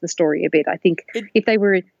undermines the story a bit. I think if they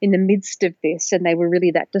were in the midst of this and they were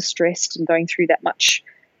really that distressed and going through that much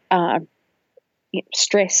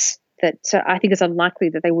stress, that I think it's unlikely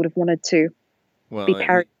that they would have wanted to be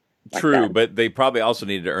parodied. True, but they probably also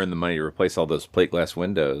needed to earn the money to replace all those plate glass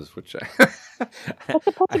windows, which What's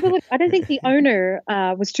the possibility? I don't think the owner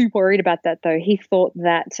was too worried about that, though. He thought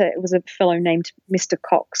that it was a fellow named Mr.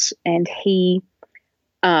 Cox, and he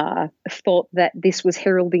thought that this was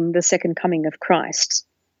heralding the second coming of Christ.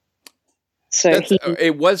 So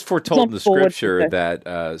it was foretold in the scripture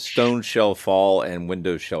that stones shall fall and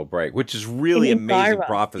windows shall break, which is really amazing Guyra.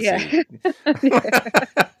 prophecy.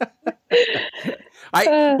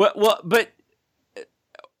 Yeah. But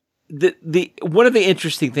the one of the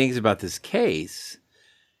interesting things about this case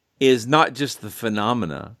is not just the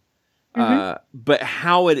phenomena, but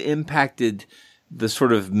how it impacted the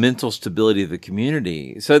sort of mental stability of the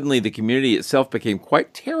community. Suddenly, the community itself became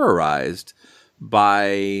quite terrorized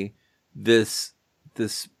by this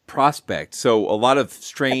prospect. So a lot of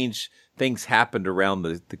strange things happened around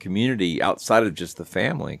the community outside of just the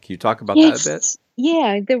family. Can you talk about that a bit?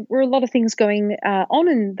 Yeah, there were a lot of things going on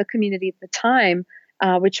in the community at the time,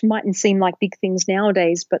 which mightn't seem like big things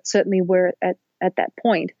nowadays, but certainly were at that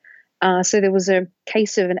point. So there was a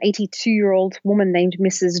case of an 82-year-old woman named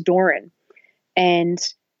Mrs. Doran. And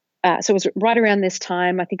so it was right around this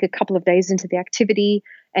time, I think a couple of days into the activity,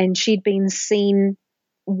 and she'd been seen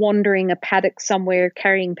wandering a paddock somewhere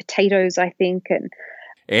carrying potatoes, I think,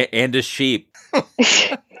 and a sheep.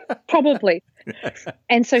 Probably.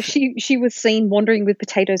 And so she was seen wandering with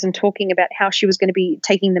potatoes and talking about how she was going to be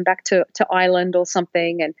taking them back to Ireland or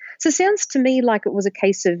something. And so it sounds to me like it was a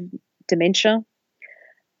case of dementia.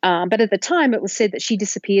 But at the time, it was said that she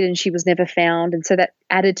disappeared and she was never found. And so that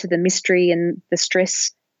added to the mystery and the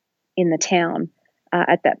stress in the town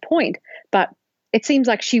at that point. But it seems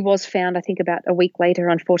like she was found, I think, about a week later.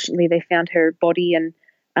 Unfortunately, they found her body and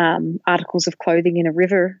articles of clothing in a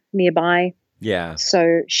river nearby. Yeah.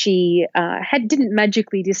 So she didn't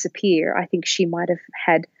magically disappear. I think she might have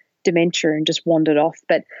had dementia and just wandered off.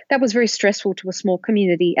 But that was very stressful to a small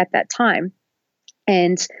community at that time.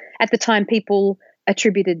 And at the time, people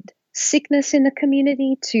attributed sickness in the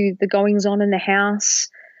community to the goings-on in the house,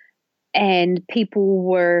 and people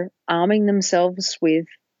were arming themselves with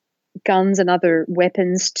guns and other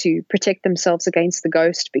weapons to protect themselves against the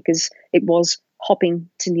ghost because it was hopping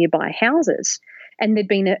to nearby houses. And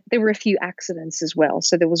there were a few accidents as well.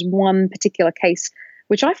 So there was one particular case,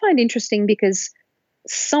 which I find interesting because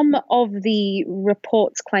some of the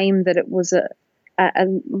reports claim that it was a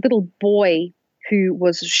little boy who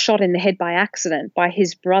was shot in the head by accident by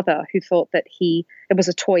his brother, who thought that it was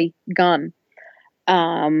a toy gun.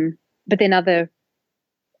 But then other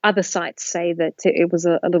sites say that it was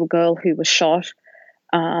a little girl who was shot.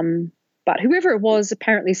 But whoever it was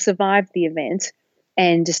apparently survived the event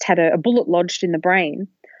and just had a bullet lodged in the brain.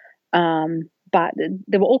 But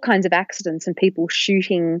there were all kinds of accidents and people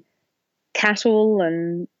shooting cattle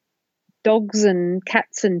and dogs and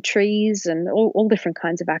cats and trees, and all different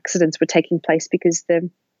kinds of accidents were taking place because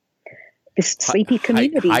this sleepy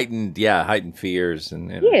community heightened fears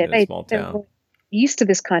in a small town. They were used to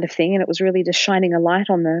this kind of thing, and it was really just shining a light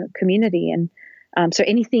on the community. And so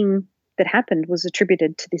anything that happened was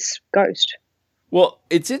attributed to this ghost. Well,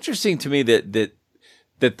 it's interesting to me that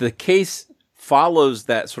the case follows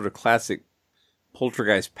that sort of classic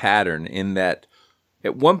poltergeist pattern in that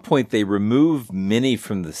at one point they remove Minnie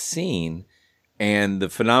from the scene and the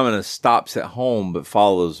phenomena stops at home but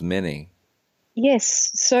follows Minnie. Yes.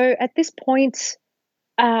 So at this point,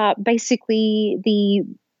 basically the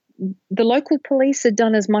local police had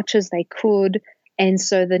done as much as they could, and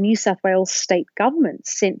so the New South Wales state government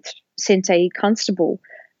sent a constable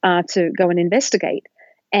to go and investigate.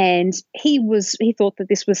 And he thought that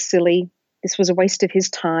this was silly, this was a waste of his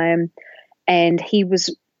time, and he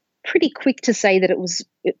was pretty quick to say that it was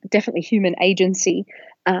definitely human agency.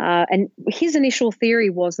 And his initial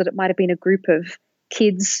theory was that it might have been a group of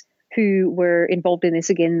kids who were involved in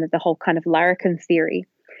this, again, the whole kind of larrikin theory.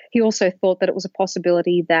 He also thought that it was a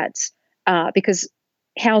possibility that because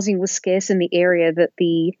housing was scarce in the area, that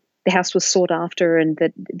the house was sought after and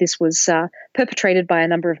that this was perpetrated by a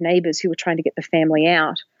number of neighbours who were trying to get the family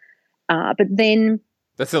out. But then...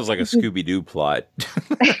 That sounds like a Scooby-Doo plot.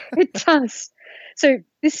 It does. So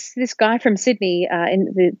this guy from Sydney,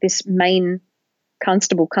 this main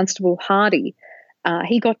Constable Hardy,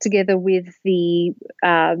 he got together with the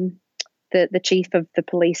chief of the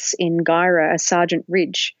police in Guyra, Sergeant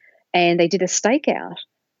Ridge, and they did a stakeout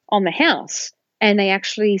on the house. And they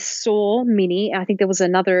actually saw Minnie. I think there was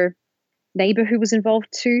another neighbour who was involved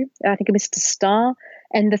too, I think a Mr. Starr.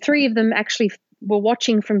 And the three of them actually were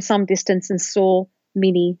watching from some distance and saw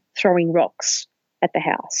Minnie throwing rocks at the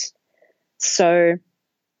house. So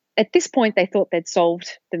at this point, they thought they'd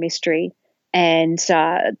solved the mystery. And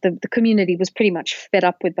the community was pretty much fed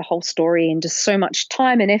up with the whole story and just so much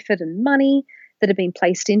time and effort and money that had been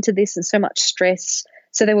placed into this and so much stress.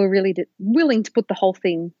 So they were really willing to put the whole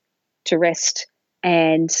thing to rest.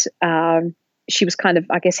 And she was kind of,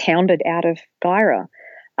 I guess, hounded out of Guyra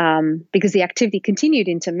because the activity continued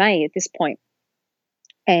into May at this point.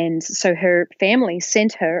 And so her family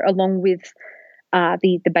sent her along with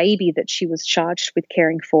the baby that she was charged with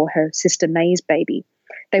caring for, her sister May's baby.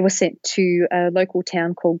 They were sent to a local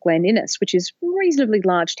town called Glen Innes, which is a reasonably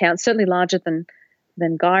large town, certainly larger than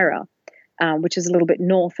Guyra, which is a little bit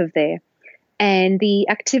north of there. And the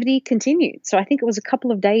activity continued. So I think it was a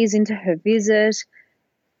couple of days into her visit,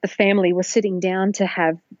 the family was sitting down to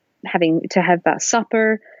have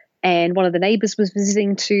supper, and one of the neighbours was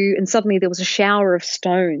visiting too, and suddenly there was a shower of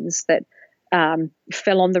stones that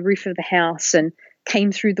fell on the roof of the house and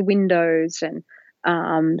came through the windows. And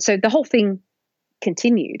so the whole thing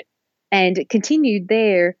continued, and it continued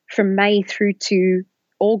there from May through to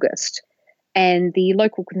August. And the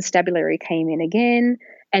local constabulary came in again,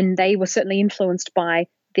 and they were certainly influenced by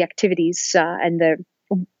the activities and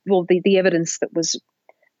the evidence that was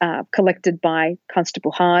collected by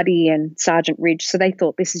Constable Hardy and Sergeant Ridge. So they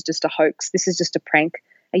thought this is just a hoax, this is just a prank,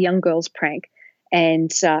 a young girl's prank.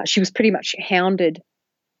 And she was pretty much hounded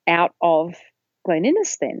out of Glen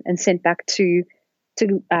Innes then and sent back to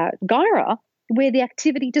Guyra, where the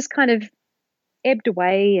activity just kind of ebbed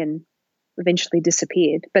away and eventually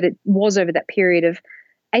disappeared. But it was over that period of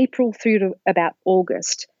April through to about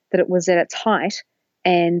August that it was at its height,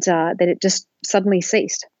 and that it just suddenly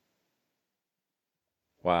ceased.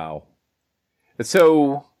 Wow. And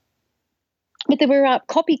so... But there were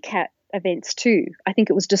copycat events too. I think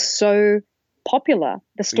it was just so popular.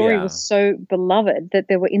 The story was so beloved that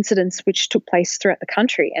there were incidents which took place throughout the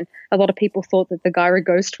country. And a lot of people thought that the Guyra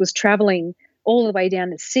ghost was travelling all the way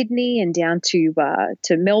down to Sydney and down to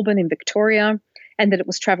Melbourne in Victoria, and that it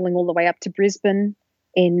was travelling all the way up to Brisbane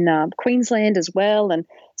in Queensland as well. And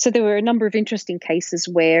so there were a number of interesting cases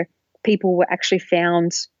where people were actually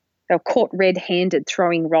found, they were caught red-handed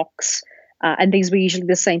throwing rocks. And these were usually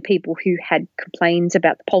the same people who had complained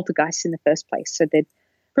about the poltergeist in the first place. So they'd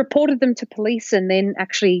reported them to police and then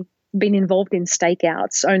actually been involved in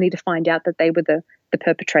stakeouts, only to find out that they were the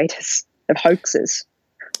perpetrators of hoaxes.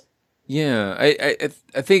 Yeah,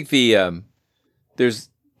 I think the there's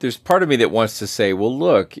part of me that wants to say, well,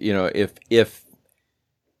 look, if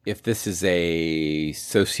this is a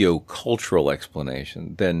sociocultural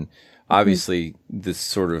explanation, then obviously this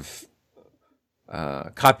sort of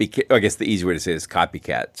copycat, I guess the easy way to say it is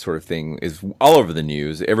copycat sort of thing is all over the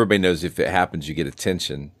news. Everybody knows if it happens, you get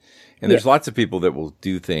attention. And there's lots of people that will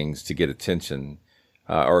do things to get attention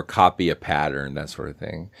or copy a pattern, that sort of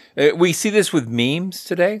thing. We see this with memes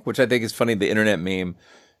today, which I think is funny. The internet meme,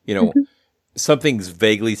 something's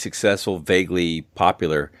vaguely successful, vaguely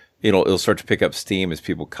popular. It'll start to pick up steam as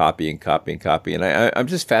people copy and copy and copy. And I'm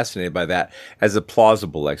just fascinated by that as a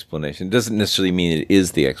plausible explanation. It doesn't necessarily mean it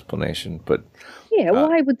is the explanation, but... Yeah,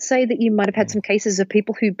 well, I would say that you might have had some cases of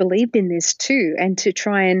people who believed in this too, and to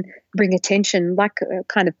try and bring attention, like a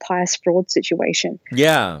kind of pious fraud situation.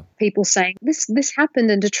 Yeah. People saying this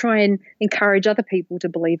happened, and to try and encourage other people to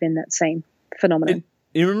believe in that same phenomenon. And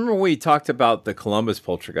you remember when we talked about the Columbus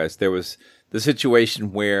poltergeist, there was the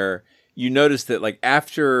situation where you noticed that, like,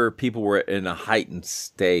 after people were in a heightened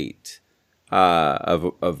state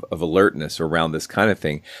of alertness around this kind of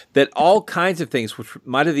thing, that all kinds of things, which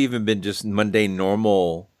might have even been just mundane,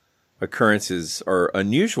 normal occurrences or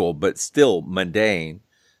unusual, but still mundane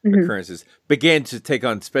occurrences, began to take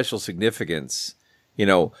on special significance.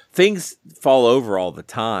 Things fall over all the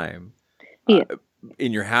time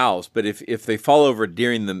in your house, but if they fall over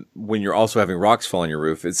when you're also having rocks fall on your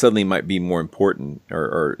roof, it suddenly might be more important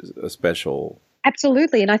or a special.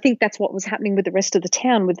 Absolutely, and I think that's what was happening with the rest of the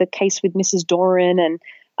town, with the case with Mrs. Doran and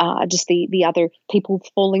just the other people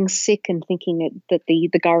falling sick and thinking that the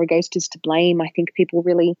Guyra ghost is to blame. I think people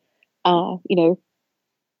really,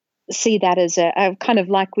 see that as a kind of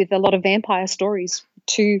like with a lot of vampire stories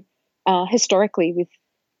too, historically, with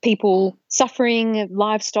people suffering,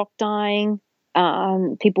 livestock dying,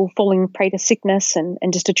 people falling prey to sickness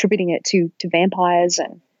and just attributing it to vampires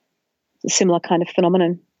and a similar kind of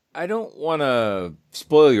phenomenon. I don't want to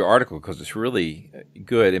spoil your article because it's really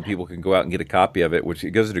good and people can go out and get a copy of it, which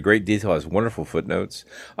it goes into great detail, has wonderful footnotes.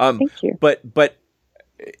 Thank you. But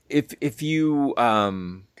if you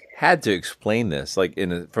had to explain this, like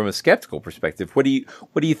from a skeptical perspective, what do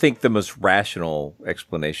you think the most rational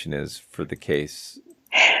explanation is for the case?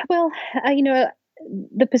 Well,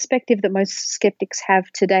 the perspective that most skeptics have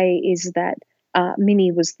today is that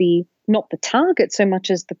Minnie was not the target so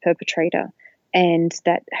much as the perpetrator, and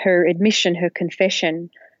that her admission, her confession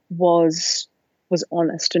was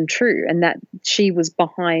honest and true, and that she was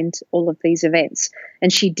behind all of these events.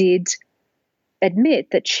 And she did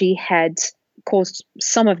admit that she had caused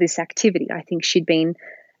some of this activity. I think she'd been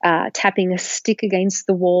tapping a stick against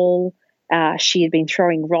the wall. She had been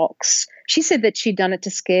throwing rocks. She said that she'd done it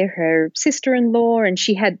to scare her sister-in-law, and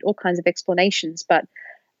she had all kinds of explanations. But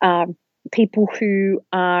people who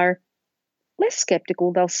are less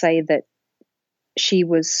skeptical, they'll say that she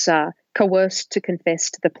was coerced to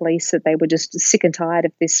confess to the police, that they were just sick and tired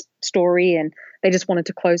of this story and they just wanted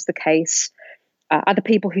to close the case. Other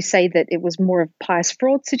people who say that it was more of a pious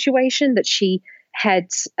fraud situation, that she had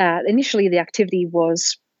initially the activity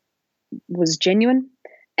was genuine,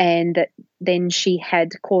 and that then she had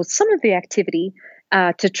caused some of the activity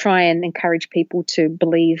to try and encourage people to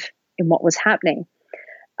believe in what was happening.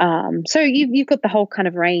 So you've got the whole kind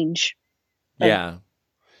of range. Yeah.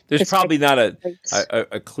 There's probably not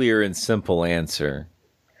a clear and simple answer.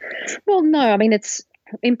 Well, no. I mean, it's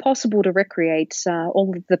impossible to recreate.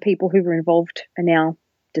 All of the people who were involved are now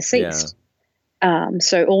deceased. Yeah.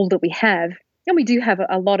 So all that we have, and we do have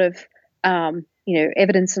a lot of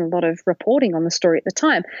evidence and a lot of reporting on the story at the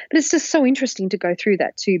time. But it's just so interesting to go through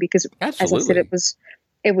that too, because as I said, it was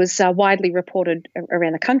widely reported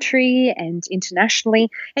around the country and internationally,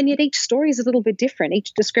 and yet each story is a little bit different.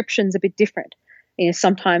 Each description's a bit different.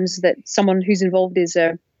 Sometimes that someone who's involved is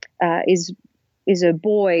a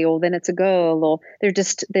boy, or then it's a girl, or they're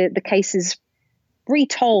just the case is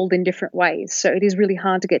retold in different ways. So it is really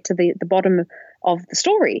hard to get to the bottom of the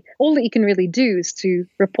story. All that you can really do is to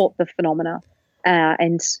report the phenomena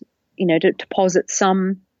and to posit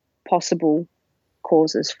some possible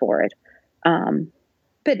causes for it.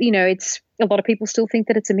 But it's a lot of people still think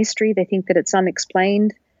that it's a mystery. They think that it's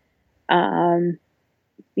unexplained.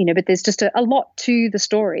 But there's just a lot to the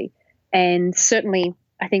story, and certainly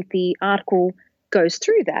I think the article goes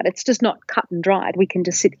through that. It's just not cut and dried. We can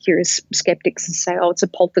just sit here as skeptics and say, "Oh, it's a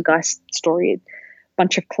poltergeist story, a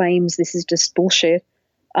bunch of claims. This is just bullshit."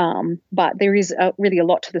 But there is really a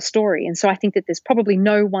lot to the story, and so I think that there's probably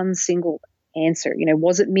no one single answer.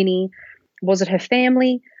 Was it Minnie? Was it her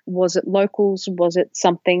family? Was it locals? Was it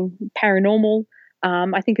something paranormal?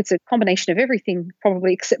 I think it's a combination of everything,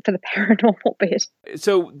 probably, except for the paranormal bit.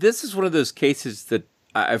 So this is one of those cases that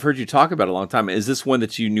I've heard you talk about a long time. Is this one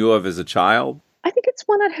that you knew of as a child? I think it's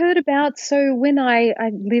one I'd heard about. So when I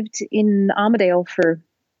lived in Armidale for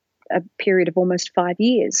a period of almost 5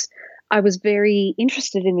 years, I was very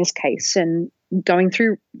interested in this case and going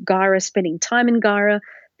through Guyra, spending time in Guyra.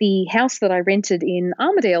 The house that I rented in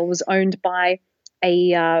Armidale was owned by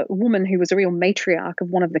a woman who was a real matriarch of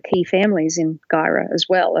one of the key families in Guyra as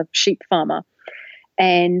well, a sheep farmer.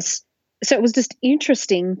 And so it was just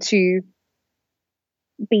interesting to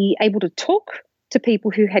be able to talk to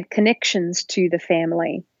people who had connections to the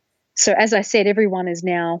family. So as I said, everyone is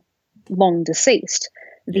now long deceased.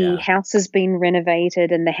 The house has been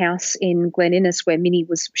renovated, and the house in Glen Innes where Minnie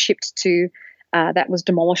was shipped to, that was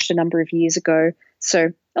demolished a number of years ago.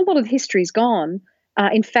 So a lot of history's gone.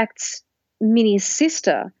 In fact, Minnie's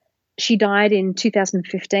sister, she died in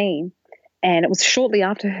 2015, and it was shortly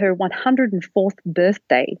after her 104th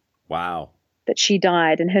birthday. Wow. That she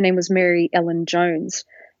died, and her name was Mary Ellen Jones.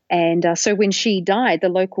 And so when she died, the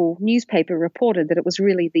local newspaper reported that it was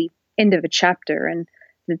really the end of a chapter, and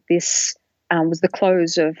that this was the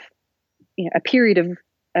close of a period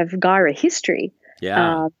of Guyra history,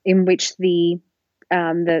 in which the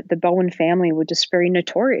Bowen family were just very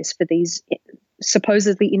notorious for these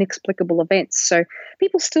supposedly inexplicable events. So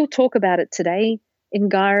people still talk about it today in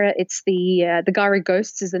Guyra. It's the Guyra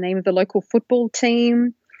Ghosts is the name of the local football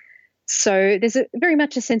team. So there's very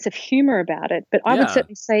much a sense of humor about it. But I would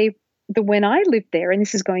certainly say that when I lived there, and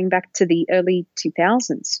this is going back to the early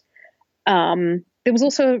 2000s, there was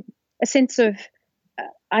also a sense of,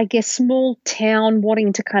 I guess, small town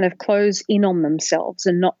wanting to kind of close in on themselves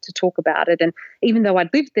and not to talk about it. And even though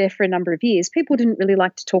I'd lived there for a number of years, people didn't really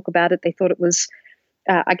like to talk about it. They thought it was,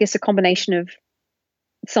 I guess, a combination of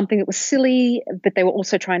something that was silly, but they were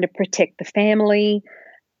also trying to protect the family.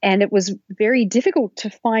 And it was very difficult to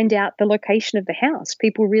find out the location of the house.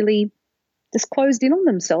 People really just closed in on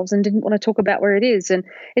themselves and didn't want to talk about where it is. And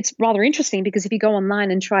it's rather interesting because if you go online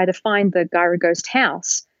and try to find the Guyra Ghost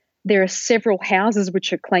house, there are several houses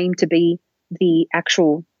which are claimed to be the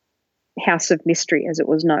actual house of mystery, as it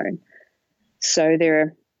was known. So there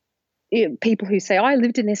are people who say, I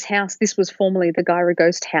lived in this house. This was formerly the Guyra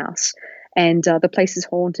Ghost house, and the place is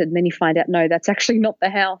haunted. And then you find out, no, that's actually not the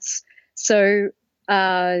house. So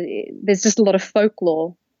there's just a lot of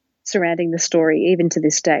folklore surrounding the story, even to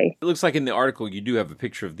this day. It looks like in the article you do have a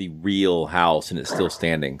picture of the real house, and it's still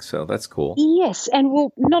standing, so that's cool. Yes, and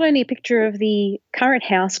well, not only a picture of the current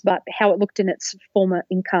house, but how it looked in its former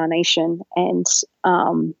incarnation, and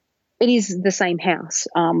it is the same house.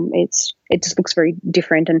 It just looks very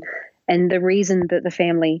different, and the reason that the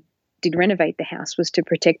family did renovate the house was to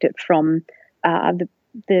protect it from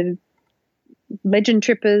the legend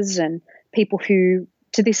trippers and people who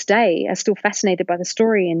to this day are still fascinated by the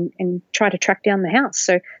story and try to track down the house.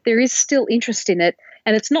 So there is still interest in it.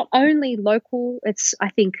 And it's not only local, it's, I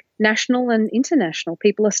think, national and international.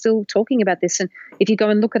 People are still talking about this. And if you go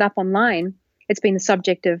and look it up online, it's been the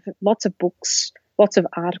subject of lots of books, lots of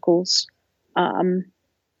articles.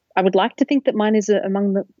 I would like to think that mine is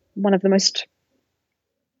among one of the most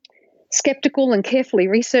skeptical and carefully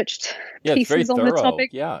researched pieces on the topic.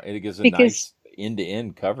 Yeah, it gives a nice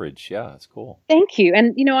end-to-end coverage. Yeah, it's cool. Thank you.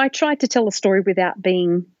 And, I tried to tell a story without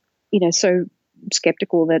being, so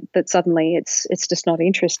skeptical that suddenly it's just not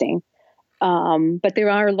interesting. But there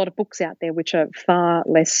are a lot of books out there which are far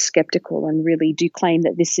less skeptical and really do claim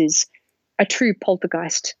that this is a true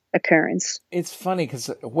poltergeist occurrence. It's funny because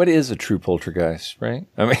what is a true poltergeist, right?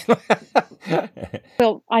 I mean,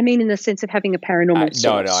 well, I mean in the sense of having a paranormal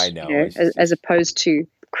source. No, I know. As opposed to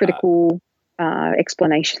critical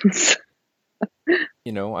explanations.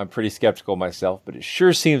 I'm pretty skeptical myself, but it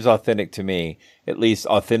sure seems authentic to me, at least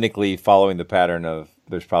authentically following the pattern of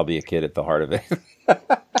there's probably a kid at the heart of it.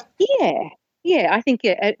 Yeah. I think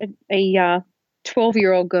a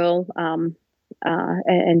 12-year-old girl,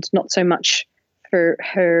 and not so much for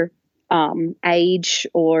her age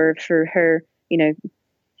or for her,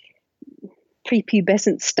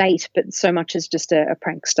 prepubescent state, but so much as just a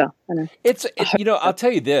prankster. I'll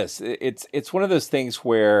tell you this. It's one of those things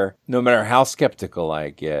where no matter how skeptical I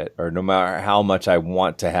get, or no matter how much I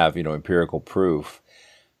want to have, empirical proof,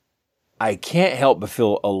 I can't help but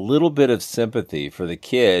feel a little bit of sympathy for the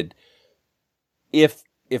kid if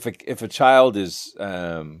a child is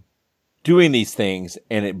doing these things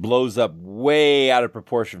and it blows up way out of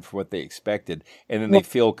proportion from what they expected, and then they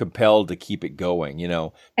feel compelled to keep it going,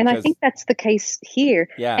 And I think that's the case here.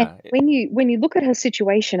 Yeah. And when you look at her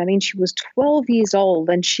situation, I mean, she was 12 years old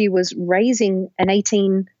and she was raising an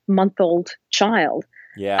 18-month-old child.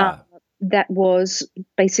 Yeah. That was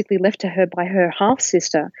basically left to her by her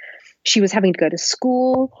half-sister. She was having to go to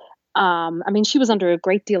school. She was under a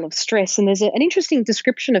great deal of stress, and there's an interesting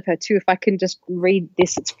description of her too. If I can just read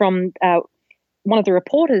this, it's from one of the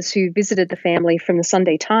reporters who visited the family from the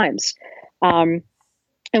Sunday Times, and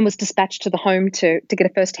was dispatched to the home to get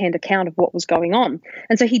a first-hand account of what was going on.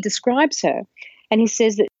 And so he describes her, and he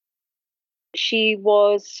says that she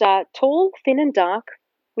was tall, thin, and dark,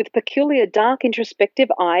 with peculiar dark, introspective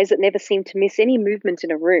eyes that never seemed to miss any movement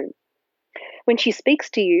in a room. When she speaks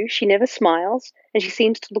to you, she never smiles, and she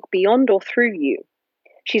seems to look beyond or through you.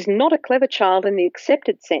 She's not a clever child in the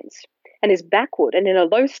accepted sense, and is backward and in a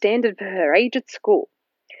low standard for her age at school.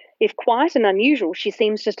 If quiet and unusual, she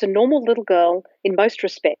seems just a normal little girl in most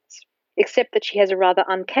respects, except that she has a rather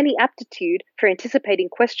uncanny aptitude for anticipating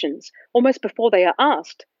questions almost before they are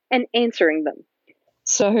asked and answering them.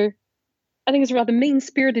 So I think it's a rather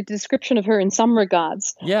mean-spirited description of her in some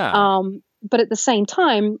regards. Yeah. But at the same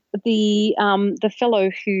time, the fellow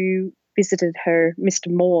who visited her, Mr.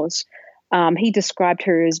 Moores, he described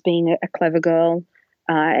her as being a clever girl,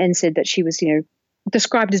 and said that she was,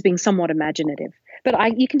 described as being somewhat imaginative.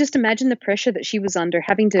 But you can just imagine the pressure that she was under,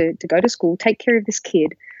 having to go to school, take care of this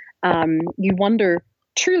kid. You wonder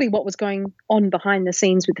truly what was going on behind the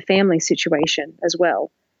scenes with the family situation as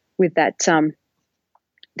well, with that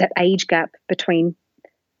age gap between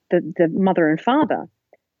the mother and father.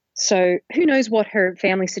 So who knows what her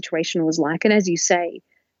family situation was like. And as you say,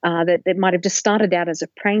 that might have just started out as a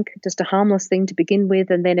prank, just a harmless thing to begin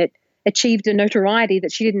with, and then it achieved a notoriety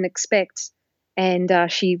that she didn't expect. And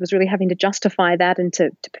she was really having to justify that and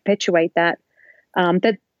to perpetuate that.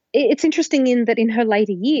 That it's interesting in her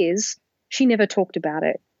later years, she never talked about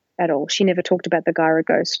it at all. She never talked about the Guyra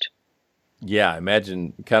ghost. Yeah,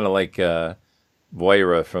 imagine kind of like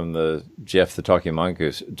Guyra from the Jeff the Talking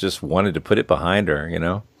Mongoose just wanted to put it behind her,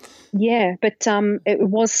 Yeah, but it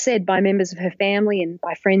was said by members of her family and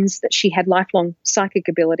by friends that she had lifelong psychic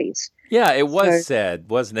abilities. Yeah, it was said,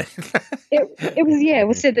 wasn't it? It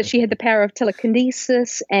was said that she had the power of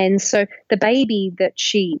telekinesis, and so the baby that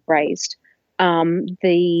she raised, her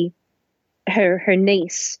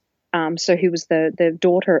niece, so who was the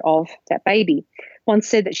daughter of that baby, once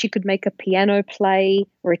said that she could make a piano play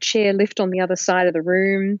or a chair lift on the other side of the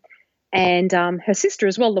room. And her sister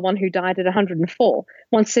as well, the one who died at 104,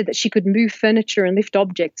 once said that she could move furniture and lift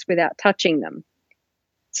objects without touching them.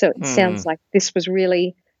 So it sounds like this was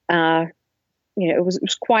really, it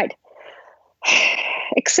was quite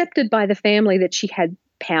accepted by the family that she had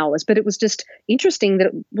powers. But it was just interesting that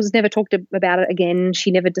it was never talked about it again.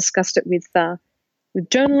 She never discussed it with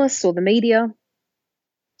journalists or the media.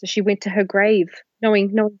 So she went to her grave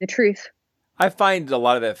knowing the truth. I find a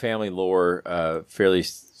lot of that family lore fairly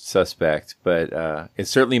suspect, but it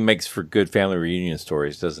certainly makes for good family reunion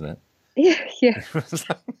stories, doesn't it? Yeah.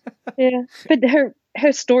 Yeah. But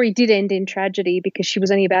her story did end in tragedy because she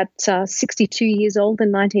was only about 62 years old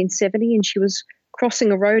in 1970, and she was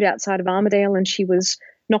crossing a road outside of Armidale, and she was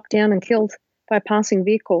knocked down and killed by a passing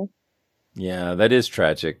vehicle. Yeah, that is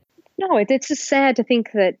tragic. No, it's just sad to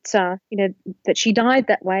think that that she died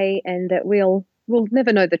that way, and that we'll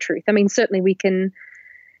never know the truth. I mean, certainly we can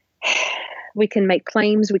make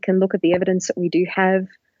claims, we can look at the evidence that we do have,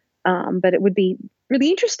 but it would be really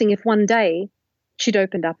interesting if one day she'd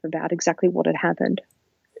opened up about exactly what had happened.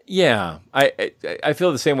 Yeah, I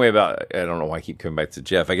feel the same way about, I don't know why I keep coming back to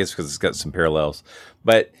Jeff, I guess because it's got some parallels,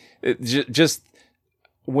 but just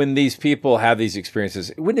when these people have these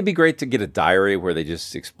experiences, wouldn't it be great to get a diary where they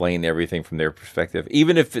just explain everything from their perspective,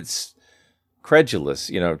 even if it's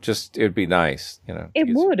credulous? Just it would be nice.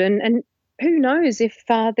 It would, and who knows if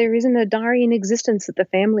there isn't a diary in existence that the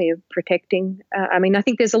family are protecting. I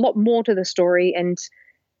think there's a lot more to the story, and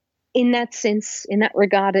in that sense, in that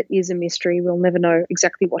regard, it is a mystery. We'll never know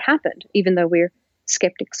exactly what happened, even though we're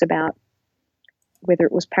skeptics about whether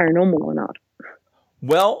it was paranormal or not.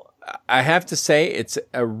 Well, I have to say it's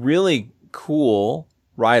a really cool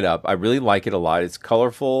write-up. I really like it a lot. It's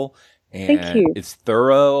colorful and Thank you. It's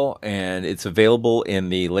thorough, and it's available in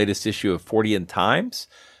the latest issue of 40 and Times,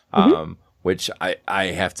 which I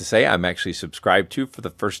have to say I'm actually subscribed to for the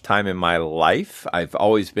first time in my life. I've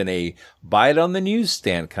always been a buy it on the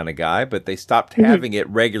newsstand kind of guy, but they stopped having it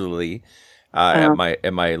regularly at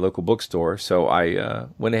my local bookstore. So I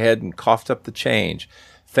went ahead and coughed up the change.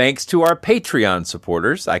 Thanks to our Patreon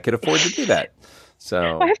supporters, I could afford to do that.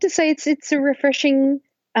 So I have to say it's a refreshing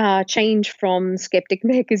change from Skeptic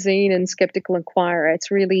Magazine and Skeptical Inquirer. It's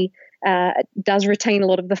really does retain a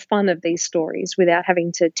lot of the fun of these stories without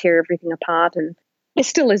having to tear everything apart. And there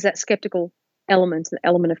still is that skeptical element, an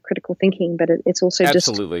element of critical thinking, but it's also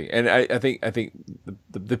absolutely. And I think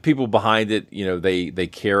the people behind it, they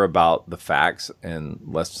care about the facts and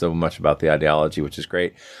less so much about the ideology, which is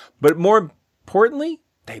great. But more importantly,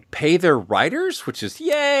 they pay their writers, which is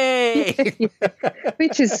yay!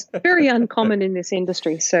 Which is very uncommon in this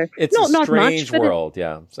industry. So it's not strange much, world,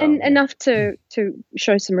 yeah. So, and enough to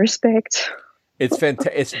show some respect. It's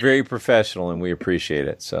fantastic. It's very professional, and we appreciate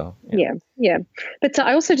it. So yeah. But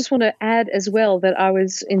I also just want to add as well that I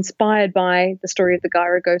was inspired by the story of the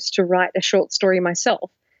Guyra ghost to write a short story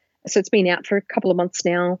myself. So it's been out for a couple of months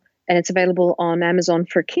now, and it's available on Amazon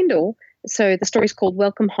for Kindle. So the story's called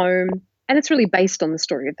Welcome Home. And it's really based on the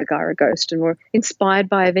story of the Guyra ghost, and we're inspired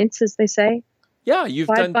by events, as they say. Yeah, you've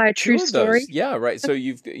done by a true story. Yeah, right. So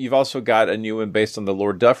you've also got a new one based on the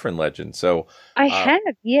Lord Dufferin legend. So I have,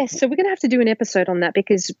 yes. So we're going to have to do an episode on that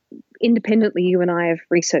because independently, you and I have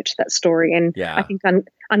researched that story, and I think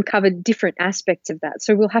uncovered different aspects of that.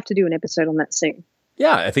 So we'll have to do an episode on that soon.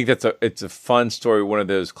 Yeah, I think it's a fun story. One of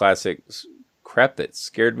those classic crap that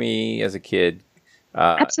scared me as a kid.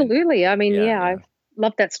 Absolutely. I've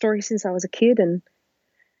loved that story since I was a kid, and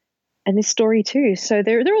this story too. So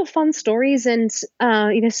they're all fun stories, and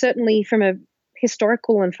certainly from a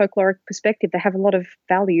historical and folkloric perspective, they have a lot of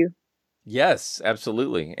value. Yes,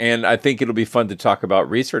 absolutely. And I think it'll be fun to talk about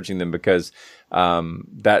researching them because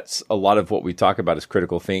that's a lot of what we talk about is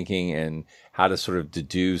critical thinking and how to sort of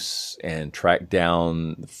deduce and track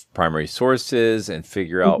down primary sources and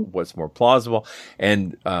figure out what's more plausible.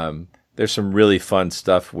 And there's some really fun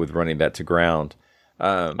stuff with running that to ground.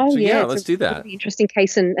 Let's do that. Really interesting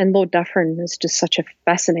case, and Lord Dufferin is just such a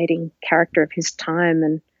fascinating character of his time,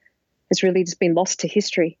 and has really just been lost to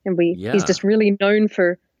history. And he's just really known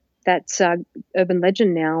for that urban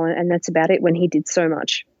legend now, and that's about it. When he did so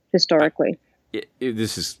much historically,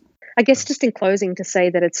 this is. I guess just in closing to say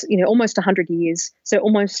that it's almost 100 years, so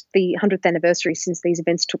almost the 100th anniversary since these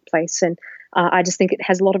events took place, and I just think it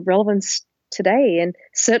has a lot of relevance today, and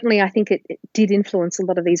certainly I think it did influence a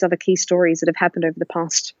lot of these other key stories that have happened over the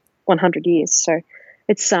past 100 years. So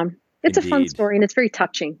it's a fun story, and it's very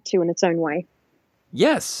touching too in its own way.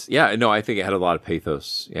 Yes, yeah, no, I think it had a lot of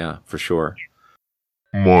pathos. Yeah, for sure.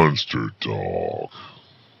 Monster Talk.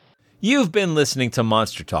 You've been listening to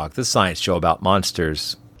Monster Talk, the science show about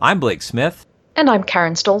monsters. I'm Blake Smith. And I'm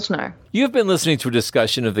Karen Stolzno. You've been listening to a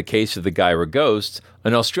discussion of the case of the Guyra ghost,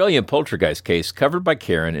 an Australian poltergeist case covered by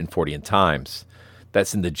Karen in 40 and Times.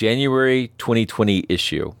 That's in the January 2020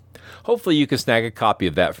 issue. Hopefully you can snag a copy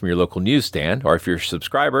of that from your local newsstand, or if you're a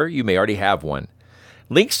subscriber, you may already have one.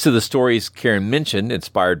 Links to the stories Karen mentioned,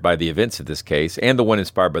 inspired by the events of this case, and the one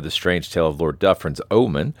inspired by the strange tale of Lord Dufferin's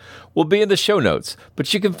omen, will be in the show notes,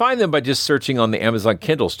 but you can find them by just searching on the Amazon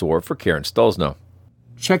Kindle store for Karen Stolzno.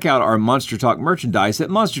 Check out our Monster Talk merchandise at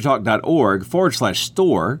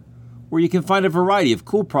monstertalk.org/store, where you can find a variety of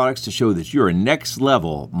cool products to show that you're a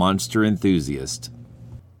next-level monster enthusiast.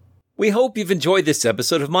 We hope you've enjoyed this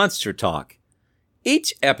episode of Monster Talk.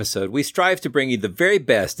 Each episode, we strive to bring you the very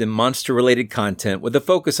best in monster-related content with a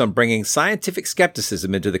focus on bringing scientific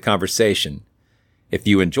skepticism into the conversation. If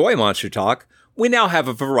you enjoy Monster Talk, we now have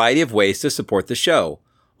a variety of ways to support the show,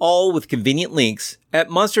 all with convenient links at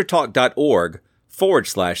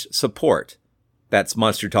monstertalk.org/support. That's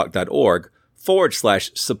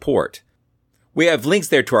monstertalk.org/support. We have links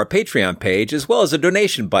there to our Patreon page as well as a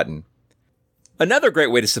donation button. Another great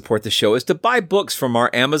way to support the show is to buy books from our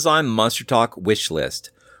Amazon Monster Talk wish list,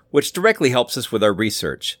 which directly helps us with our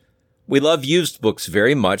research. We love used books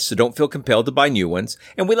very much, so don't feel compelled to buy new ones.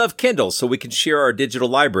 And we love Kindle, so we can share our digital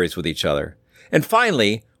libraries with each other. And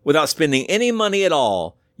finally, without spending any money at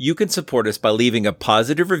all, you can support us by leaving a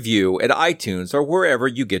positive review at iTunes or wherever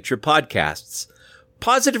you get your podcasts.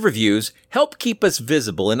 Positive reviews help keep us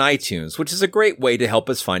visible in iTunes, which is a great way to help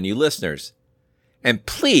us find new listeners. And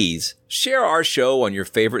please share our show on your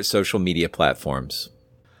favorite social media platforms.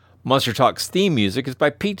 Monster Talk's theme music is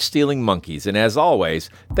by Peach Stealing Monkeys, and as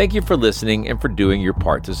always, thank you for listening and for doing your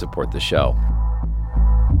part to support the show.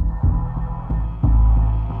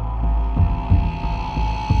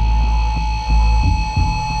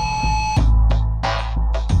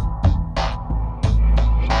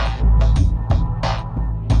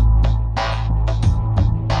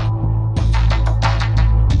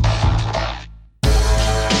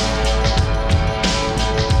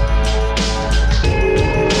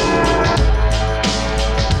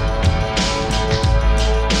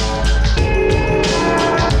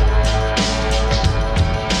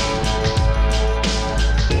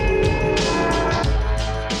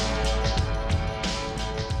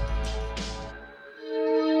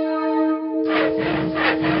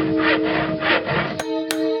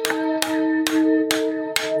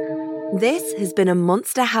 This has been a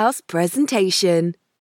Monster House presentation.